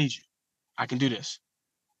I don't need you. I can do this.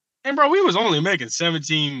 And bro, we was only making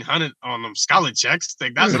 1,700 on them scholarly checks.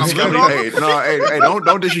 Like that's what I'm living on. Hey,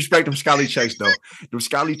 don't disrespect them scholarly checks though. Them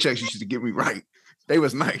scholarly checks used to get me right. They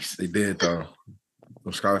was nice. They did though.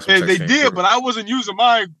 They did, but I wasn't using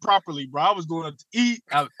mine properly, bro. I was going to eat.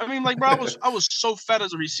 I mean, like, bro, I was so fat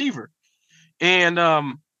as a receiver, and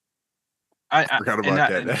I forgot about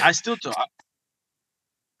that. I still talk.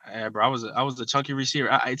 Yeah, bro, I was a chunky receiver.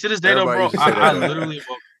 To this day, though, bro, I literally.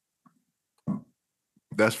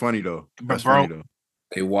 That's funny though. That's bro, funny though.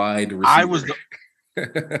 A wide receiver. I was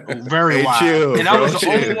very wide, chill, and bro, I was the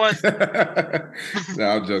only one. No,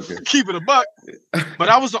 I'm joking. Keep it a buck, but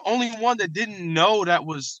I was the only one that didn't know that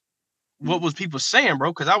was what was people saying,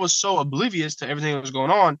 bro. Because I was so oblivious to everything that was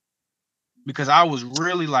going on. Because I was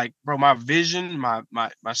really like, bro, my vision, my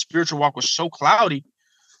spiritual walk was so cloudy.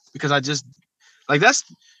 Because I just like that's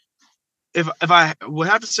if I would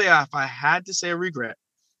have to say if I had to say a regret,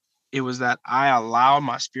 it was that I allowed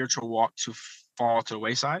my spiritual walk to fall to the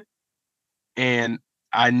wayside. And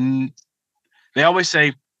they always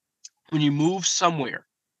say, when you move somewhere,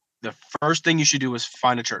 the first thing you should do is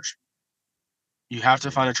find a church. You have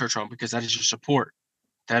to find a church home because that is your support.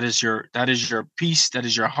 That is your peace. That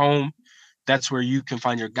is your home. That's where you can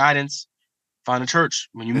find your guidance. find a church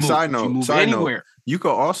when you And move. If you move anywhere. You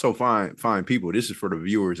could also find people. This is for the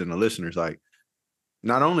viewers and the listeners. Like,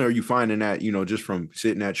 not only are you finding that, just from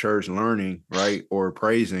sitting at church learning, right, or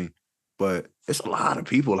praising, but it's a lot of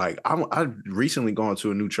people. Like, I recently gone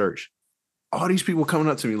to a new church. All these people coming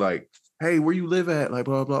up to me like, "Hey, where you live at?" Like,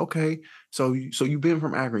 blah blah. Okay, so you've been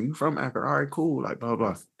from Akron. You from Akron? All right, cool. Like, blah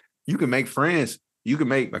blah. You can make friends. You can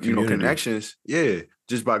make connections. Yeah,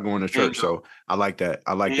 just by going to church. So I like that.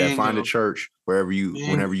 Find a church whenever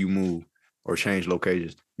you move or change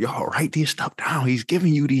locations. Y'all write this stuff down. He's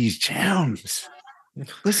giving you these gems.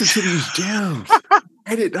 Listen to these gems.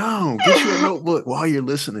 Write it down. Get you a notebook while you're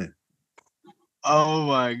listening. Oh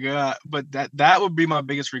my God. But that would be my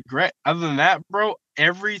biggest regret. Other than that, bro,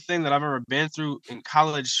 everything that I've ever been through in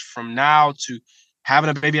college from now to having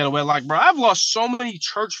a baby out of wedlock, bro, I've lost so many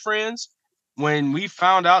church friends. When we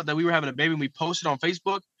found out that we were having a baby and we posted on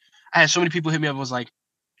Facebook, I had so many people hit me up and was like,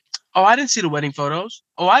 "Oh, I didn't see the wedding photos.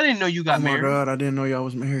 Oh, I didn't know you got married. Oh my God, I didn't know y'all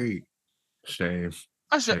was married." Shame.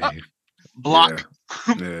 I said, Shame. block,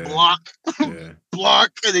 Yeah. block, Yeah.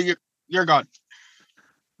 block, and then you're gone.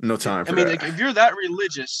 No time for I mean, that. like, if you're that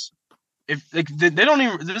religious, if like they don't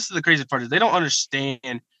even, this is the crazy part, is they don't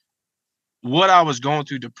understand what I was going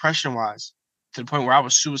through depression wise, to the point where I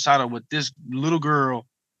was suicidal, what this little girl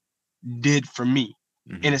did for me.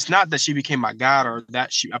 Mhm. And it's not that she became my God or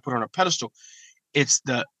that I put her on a pedestal. It's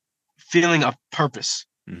the feeling of purpose,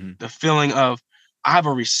 Mhm. the feeling of I have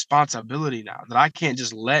a responsibility now that I can't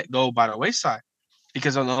just let go by the wayside.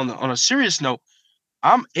 Because on a serious note,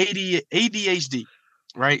 I'm ADHD,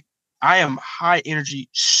 right? I am high energy,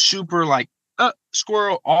 super like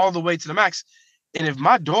squirrel all the way to the max. And if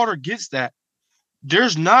my daughter gets that,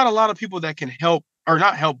 there's not a lot of people that can help, or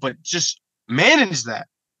not help, but just manage that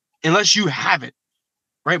unless you have it,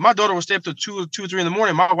 right? My daughter will stay up to 2 or 3 in the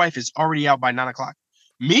morning. My wife is already out by 9 o'clock.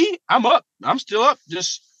 Me, I'm up. I'm still up,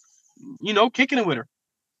 just kicking it with her.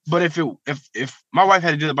 But if my wife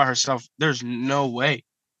had to do it by herself, there's no way.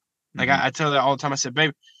 Like I tell her that all the time. I said,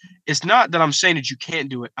 babe, it's not that I'm saying that you can't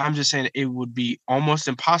do it. I'm just saying it would be almost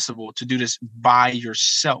impossible to do this by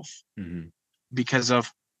yourself because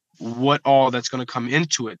of what all that's going to come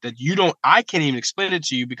into it that I can't even explain it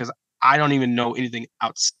to you because I don't even know anything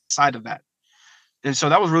outside of that. And so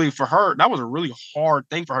that was really, for her, that was a really hard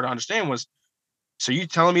thing for her to understand was, so you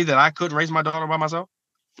telling me that I couldn't raise my daughter by myself?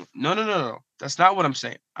 No. That's not what I'm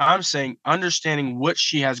saying. I'm saying understanding what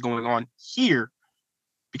she has going on here,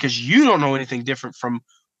 because you don't know anything different from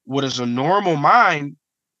what is a normal mind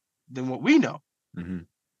than what we know. And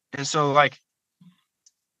so like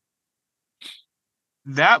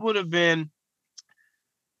that would have been,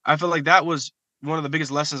 I feel like that was one of the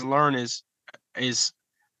biggest lessons learned is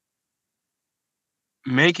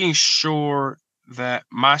making sure that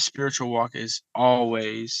my spiritual walk is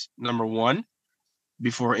always number one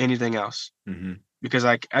before anything else. Because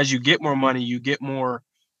like as you get more money, you get more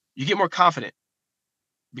confident,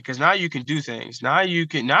 because now you can do things.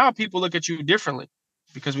 Now people look at you differently,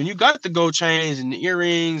 because when you got the gold chains and the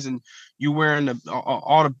earrings and you wearing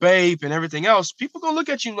all the bape and everything else, people gonna look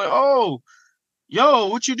at you like, oh, yo,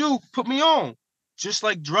 what you do? Put me on. Just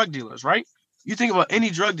like drug dealers, right? You think about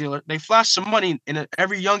any drug dealer, they flash some money, and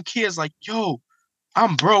every young kid's like, yo,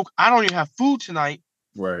 I'm broke. I don't even have food tonight.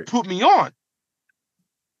 Right. Put me on.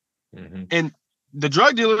 And the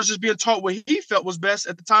drug dealer is just being taught what he felt was best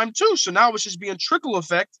at the time too. So now it's just being trickle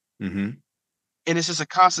effect. And it's just a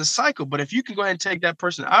constant cycle. But if you can go ahead and take that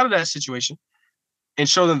person out of that situation and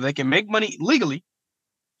show them they can make money legally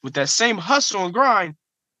with that same hustle and grind,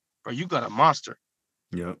 bro, you got a monster.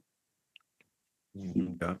 Yep.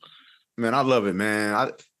 Yeah. Man, I love it,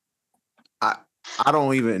 man. I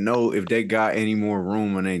don't even know if they got any more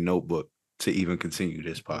room in a notebook to even continue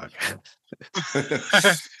this podcast.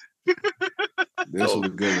 This was a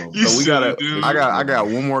good one. So I got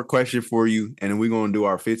one more question for you, and then we're gonna do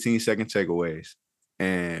our 15-second takeaways,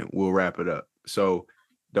 and we'll wrap it up. So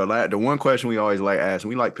the one question we always like asking,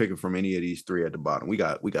 we like picking from any of these three at the bottom. We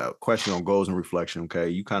got a question on goals and reflection. Okay,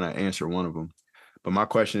 you kind of answer one of them, but my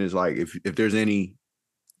question is like if there's any,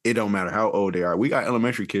 it don't matter how old they are. We got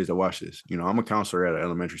elementary kids that watch this. I'm a counselor at an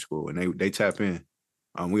elementary school, and they tap in.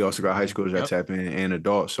 We also got high schoolers that tap in and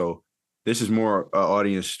adults. So this is more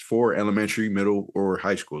audience for elementary, middle, or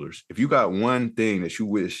high schoolers. If you got one thing that you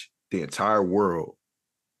wish the entire world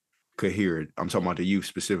could hear it, I'm talking about the youth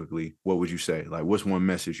specifically, what would you say? Like, what's one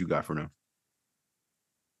message you got for them?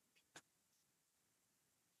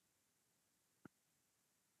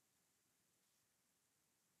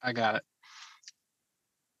 I got it.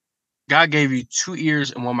 God gave you 2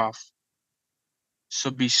 ears and 1 mouth.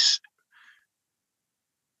 So be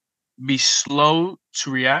slow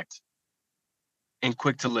to react and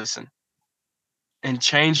quick to listen and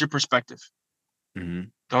change your perspective. Mm-hmm.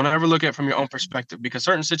 Don't ever look at it from your own perspective, because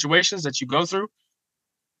certain situations that you go through,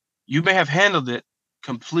 you may have handled it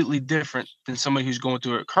completely different than somebody who's going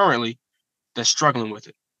through it currently that's struggling with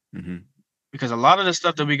it. Mm-hmm. Because a lot of the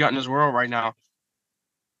stuff that we got in this world right now,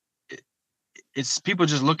 it's people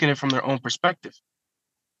just looking at it from their own perspective.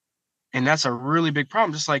 And that's a really big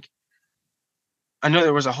problem. Just like, I know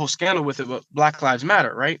there was a whole scandal with it, but Black Lives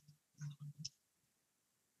Matter, right?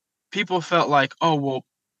 People felt like, oh, well,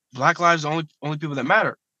 Black lives are only people that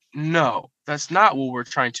matter. No, that's not what we're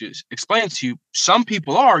trying to explain to you. Some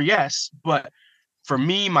people are, yes, but for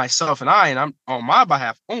me, myself, and I'm on my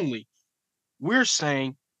behalf only, we're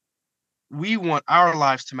saying we want our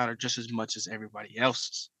lives to matter just as much as everybody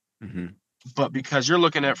else's. Mm-hmm. But because you're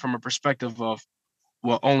looking at it from a perspective of,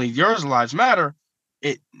 well, only yours lives matter,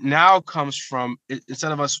 it now comes from,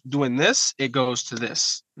 instead of us doing this, it goes to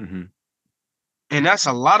this. Mm-hmm. And that's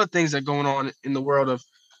a lot of things that are going on in the world of,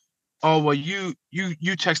 oh, well, you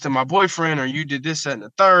texted my boyfriend, or you did this, that, and the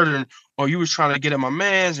third, and or you was trying to get at my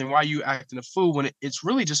man's, and why you acting a fool, when it's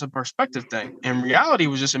really just a perspective thing. And reality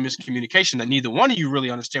was just a miscommunication that neither one of you really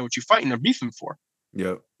understand what you're fighting or beefing for.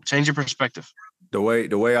 Yep. Change your perspective. The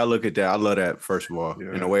way I look at that, I love that, first of all. Yeah,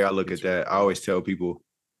 and the way I look at that, I always tell people,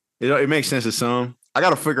 it makes sense to some. I got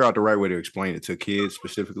to figure out the right way to explain it to kids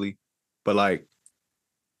specifically. But like,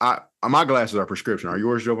 my glasses are prescription. Are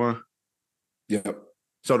yours, Jovan? Yep.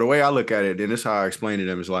 So the way I look at it, and this is how I explain to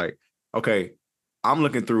them, is like, okay, I'm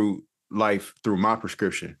looking through life through my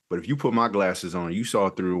prescription. But if you put my glasses on, you saw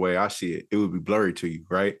it through the way I see it, it would be blurry to you,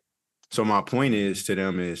 right? So my point is to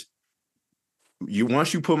them is,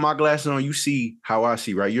 once you put my glasses on, you see how I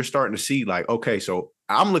see, right? You're starting to see like, okay, so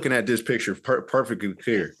I'm looking at this picture perfectly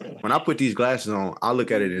clear. When I put these glasses on, I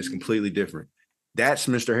look at it and it's completely different. That's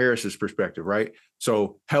Mr. Harris's perspective, right?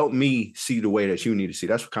 So help me see the way that you need to see.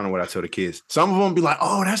 That's kind of what I tell the kids. Some of them be like,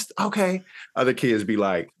 oh, that's okay. Other kids be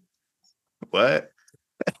like, what?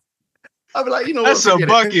 I'll be like, you know That's what? a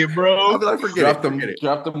bucket, bro. I'll be like, forget it.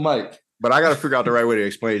 Drop the mic. But I got to figure out the right way to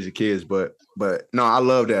explain it to kids. But no, I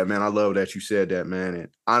love that, man. I love that you said that, man. And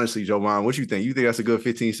honestly, Jovan, what you think? You think that's a good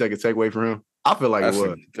 15-second takeaway for him? I feel like it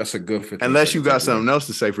was. That's a good 15. Unless you got something else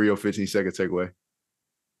to say for your 15-second takeaway.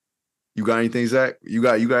 You got anything, Zach? You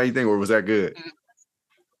got anything, or was that good?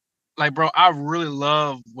 Like, bro, I really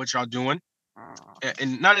love what y'all doing.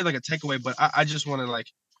 And not like a takeaway, but I just want to like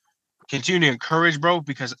continue to encourage, bro,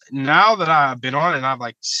 because now that I've been on and I've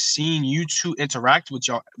like seen you two interact with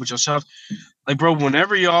yourself, like, bro,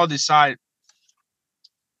 whenever y'all decide,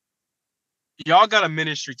 y'all got a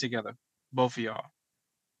ministry together, both of y'all.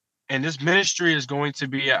 And this ministry is going to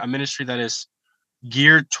be a ministry that is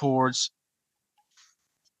geared towards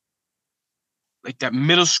like that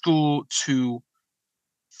middle school to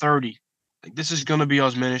 30. Like, this is going to be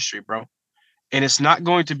y'all's ministry, bro. And it's not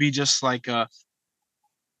going to be just like a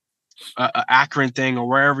Akron thing or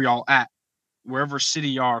wherever y'all at, wherever city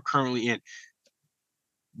y'all are currently in.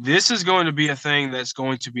 This is going to be a thing that's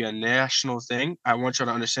going to be a national thing. I want y'all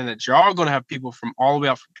to understand that y'all are going to have people from all the way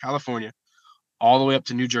up from California, all the way up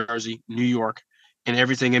to New Jersey, New York, and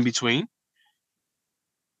everything in between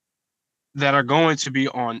that are going to be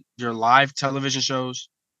on your live television shows.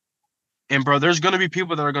 And, bro, there's going to be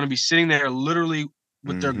people that are going to be sitting there literally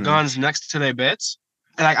with their guns next to their beds.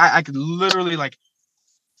 And I could literally like,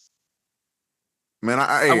 man,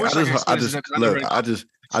 I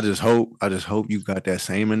just hope you got that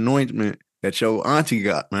same anointment that your auntie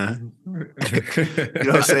got, man. You know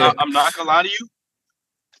what I'm saying? I'm not gonna lie to you.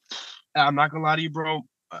 I'm not gonna lie to you, bro.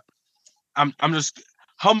 I'm just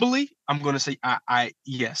humbly, I'm gonna say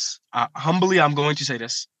yes. Humbly, I'm going to say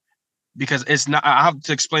this because it's not. I have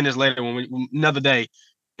to explain this later another day,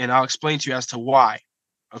 and I'll explain to you as to why.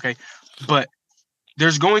 Okay, but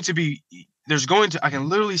there's going to I can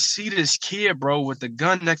literally see this kid, bro, with the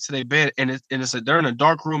gun next to their bed, and they're in a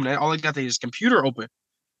dark room, and all they got is computer open,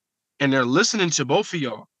 and they're listening to both of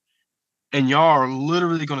y'all, and y'all are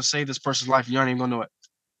literally gonna save this person's life, and y'all ain't even gonna know it.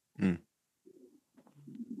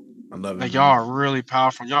 I love it. Like, y'all are really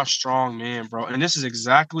powerful. Y'all strong, man, bro. And this is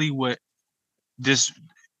exactly what this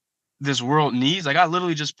world needs. Like, I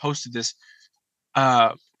literally just posted this.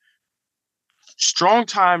 Strong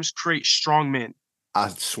times create strong men. I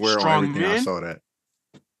swear on everything, I saw that.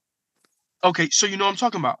 Okay, so you know what I'm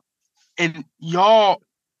talking about. And y'all,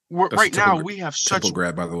 right now, we have such... Temple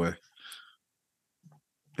grab, by the way.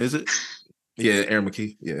 Is it? Yeah, Aaron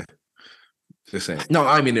McKee. Yeah. Just saying. No,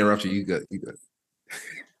 I didn't mean to interrupt you. You good.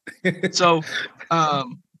 So,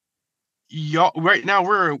 y'all, right now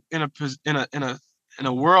we're in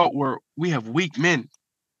a world where we have weak men,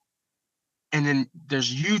 and then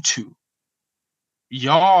there's you two,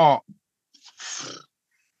 y'all,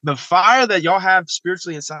 the fire that y'all have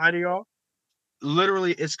spiritually inside of y'all,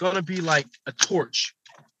 literally, it's gonna be like a torch,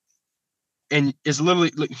 and it's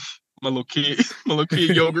literally like my little kid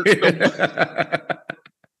yogurt.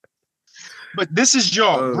 But this is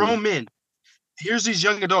y'all, grown men. Here's these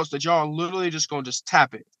young adults that y'all literally just gonna just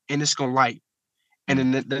tap it, and it's gonna light. And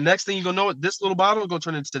then the next thing you're gonna know, this little bottle is gonna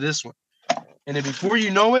turn into this one. And then before you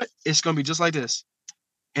know it, it's gonna be just like this.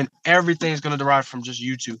 And everything's gonna derive from just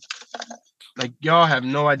you two. Like y'all have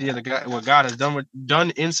no idea what God has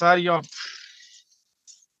done inside of y'all.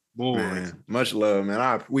 Boy. Man, much love,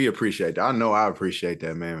 man. We appreciate that. I know I appreciate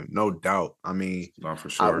that, man. No doubt. I mean, no, for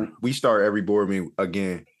sure. We start every board meeting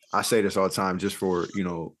again. I say this all the time, just for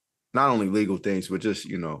not only legal things, but just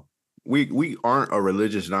we aren't a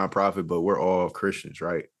religious nonprofit, but we're all Christians,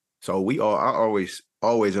 right? So I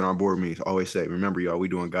always in our board meetings always say, remember, y'all, we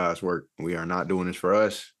doing God's work. We are not doing this for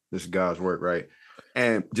us. This is God's work, right?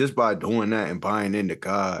 And just by doing that and buying into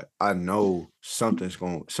God, I know something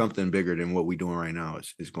bigger than what we're doing right now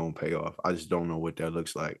is going to pay off. I just don't know what that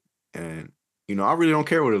looks like. And, I really don't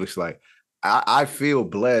care what it looks like. I feel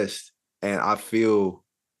blessed and I feel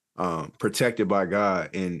protected by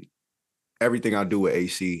God in everything I do with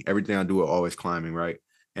AC, everything I do with Always Climbing, right?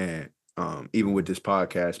 And even with this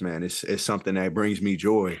podcast, man, it's something that brings me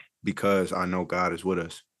joy because I know God is with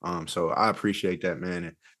us. So I appreciate that, man.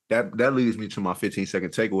 And that leads me to my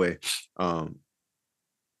 15-second takeaway.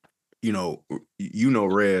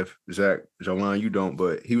 Rev, Zach, Jolan, you don't,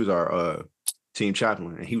 but he was our team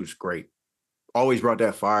chaplain and he was great. Always brought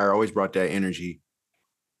that fire, always brought that energy.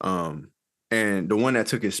 And the one that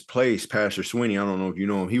took his place, Pastor Sweeney, I don't know if you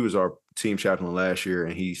know him, he was our team chaplain last year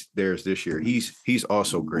and he's theirs this year. He's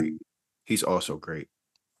also great. He's also great.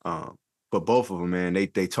 But both of them, man,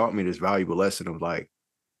 they taught me this valuable lesson of like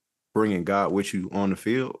bringing God with you on the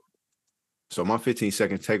field. So my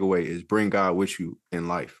 15-second takeaway is bring God with you in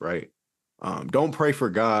life, right? Don't pray for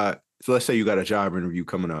God. So let's say you got a job interview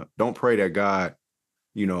coming up. Don't pray that God,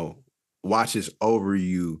 watches over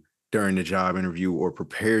you during the job interview or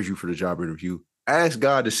prepares you for the job interview. Ask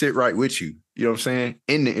God to sit right with you. You know what I'm saying?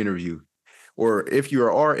 In the interview. Or if you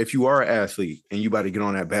are an athlete and you about to get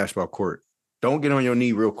on that basketball court, don't get on your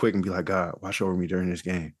knee real quick and be like, God, watch over me during this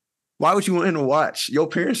game. Why would you want him to watch? Your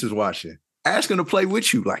parents is watching. Ask him to play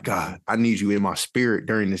with you. Like, God, I need you in my spirit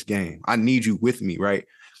during this game. I need you with me, right?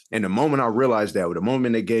 And the moment I realized that, the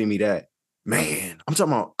moment they gave me that, man, I'm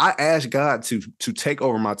talking about, I asked God to take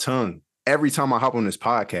over my tongue. Every time I hop on this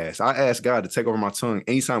podcast, I ask God to take over my tongue.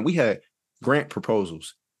 Anytime we had grant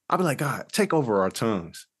proposals, I'd be like, God, take over our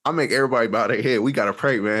tongues. I make everybody bow their head. We got to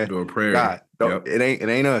pray, man. Do a prayer. God, it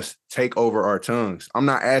ain't us. Take over our tongues. I'm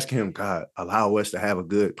not asking him, God, allow us to have a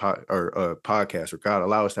good podcast, or God,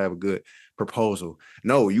 allow us to have a good proposal.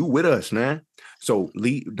 No, you with us, man. So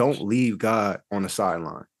don't leave God on the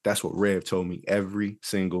sideline. That's what Rev told me every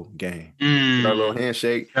single game. That little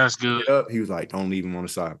handshake. That's good. He was like, don't leave him on the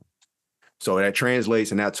sideline. So that translates,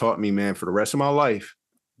 and that taught me, man, for the rest of my life,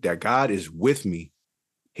 that God is with me.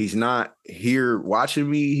 He's not here watching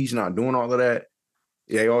me. He's not doing all of that.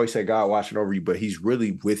 They always say God watching over you, but he's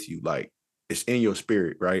really with you. Like, it's in your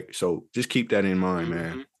spirit, right? So just keep that in mind,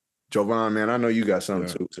 man. Jovan, man, I know you got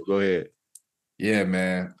something too, so go ahead. Yeah,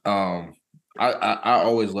 man. I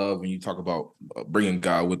always love when you talk about bringing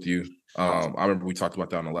God with you. I remember we talked about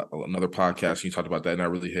that on another podcast. And you talked about that, and that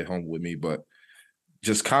really hit home with me. But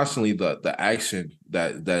just constantly the action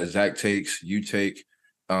that Zach takes, you take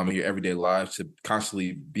in your everyday lives to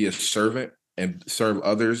constantly be a servant and serve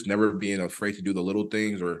others, never being afraid to do the little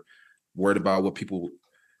things or worried about what people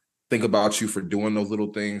think about you for doing those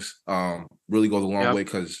little things, really goes a long way,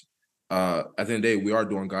 because at the end of the day, we are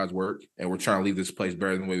doing God's work and we're trying to leave this place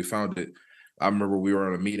better than the way we found it. I remember we were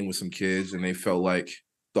on a meeting with some kids and they felt like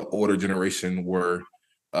the older generation were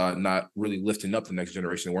not really lifting up the next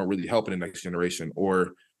generation, weren't really helping the next generation,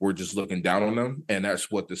 or we're just looking down on them. And that's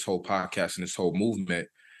what this whole podcast and this whole movement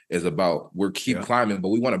is about. We're keep climbing, but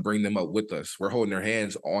we want to bring them up with us. We're holding their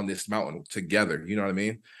hands on this mountain together. You know what I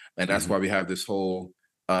mean? And that's why we have this whole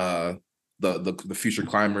the future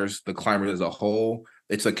climbers, the climbers as a whole.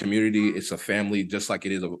 It's a community, it's a family, just like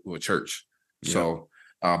it is a church. So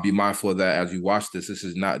be mindful of that as you watch this. This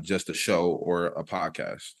is not just a show or a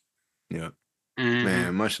podcast.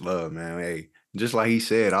 Man, much love, man. Hey, just like he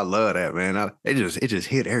said, I love that, man. It just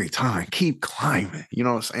hit every time. Keep climbing. You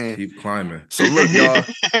know what I'm saying? Keep climbing. So look,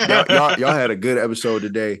 y'all had a good episode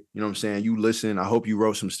today. You know what I'm saying? You listen. I hope you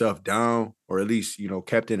wrote some stuff down, or at least,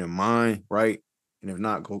 kept it in mind, right? And if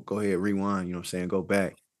not, go ahead, rewind, you know what I'm saying? Go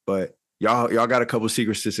back. But y'all got a couple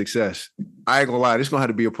secrets to success. I ain't gonna lie, this gonna have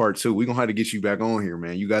to be a part 2. We gonna have to get you back on here,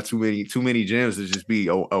 man. You got too many gems to just be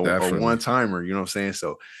a one-timer, you know what I'm saying?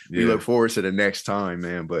 So we look forward to the next time,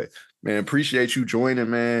 man. But man, appreciate you joining,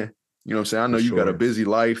 man. You know what I'm saying? I know you got a busy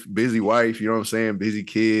life, busy wife, you know what I'm saying, busy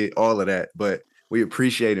kid, all of that. But we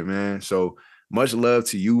appreciate it, man. So much love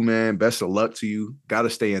to you, man. Best of luck to you. Gotta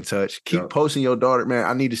stay in touch. Keep posting your daughter, man.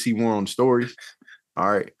 I need to see more on stories. All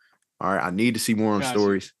right. I need to see more on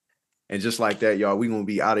stories. And just like that, y'all, we gonna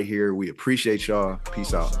be out of here. We appreciate y'all.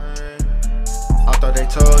 Peace out. I thought they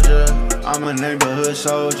told ya, I'm a neighborhood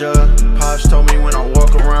soldier. Pops told me when I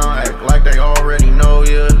walk around, act like they already know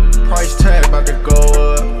ya. Price tag about to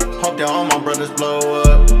go up. Hope that all my brothers blow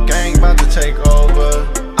up. Gang about to take over.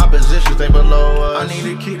 Opposition stay below us. I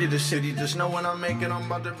need a key to the city. Just know when I make it, I'm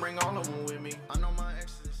about to bring all of them with me. I know my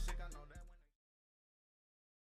ex.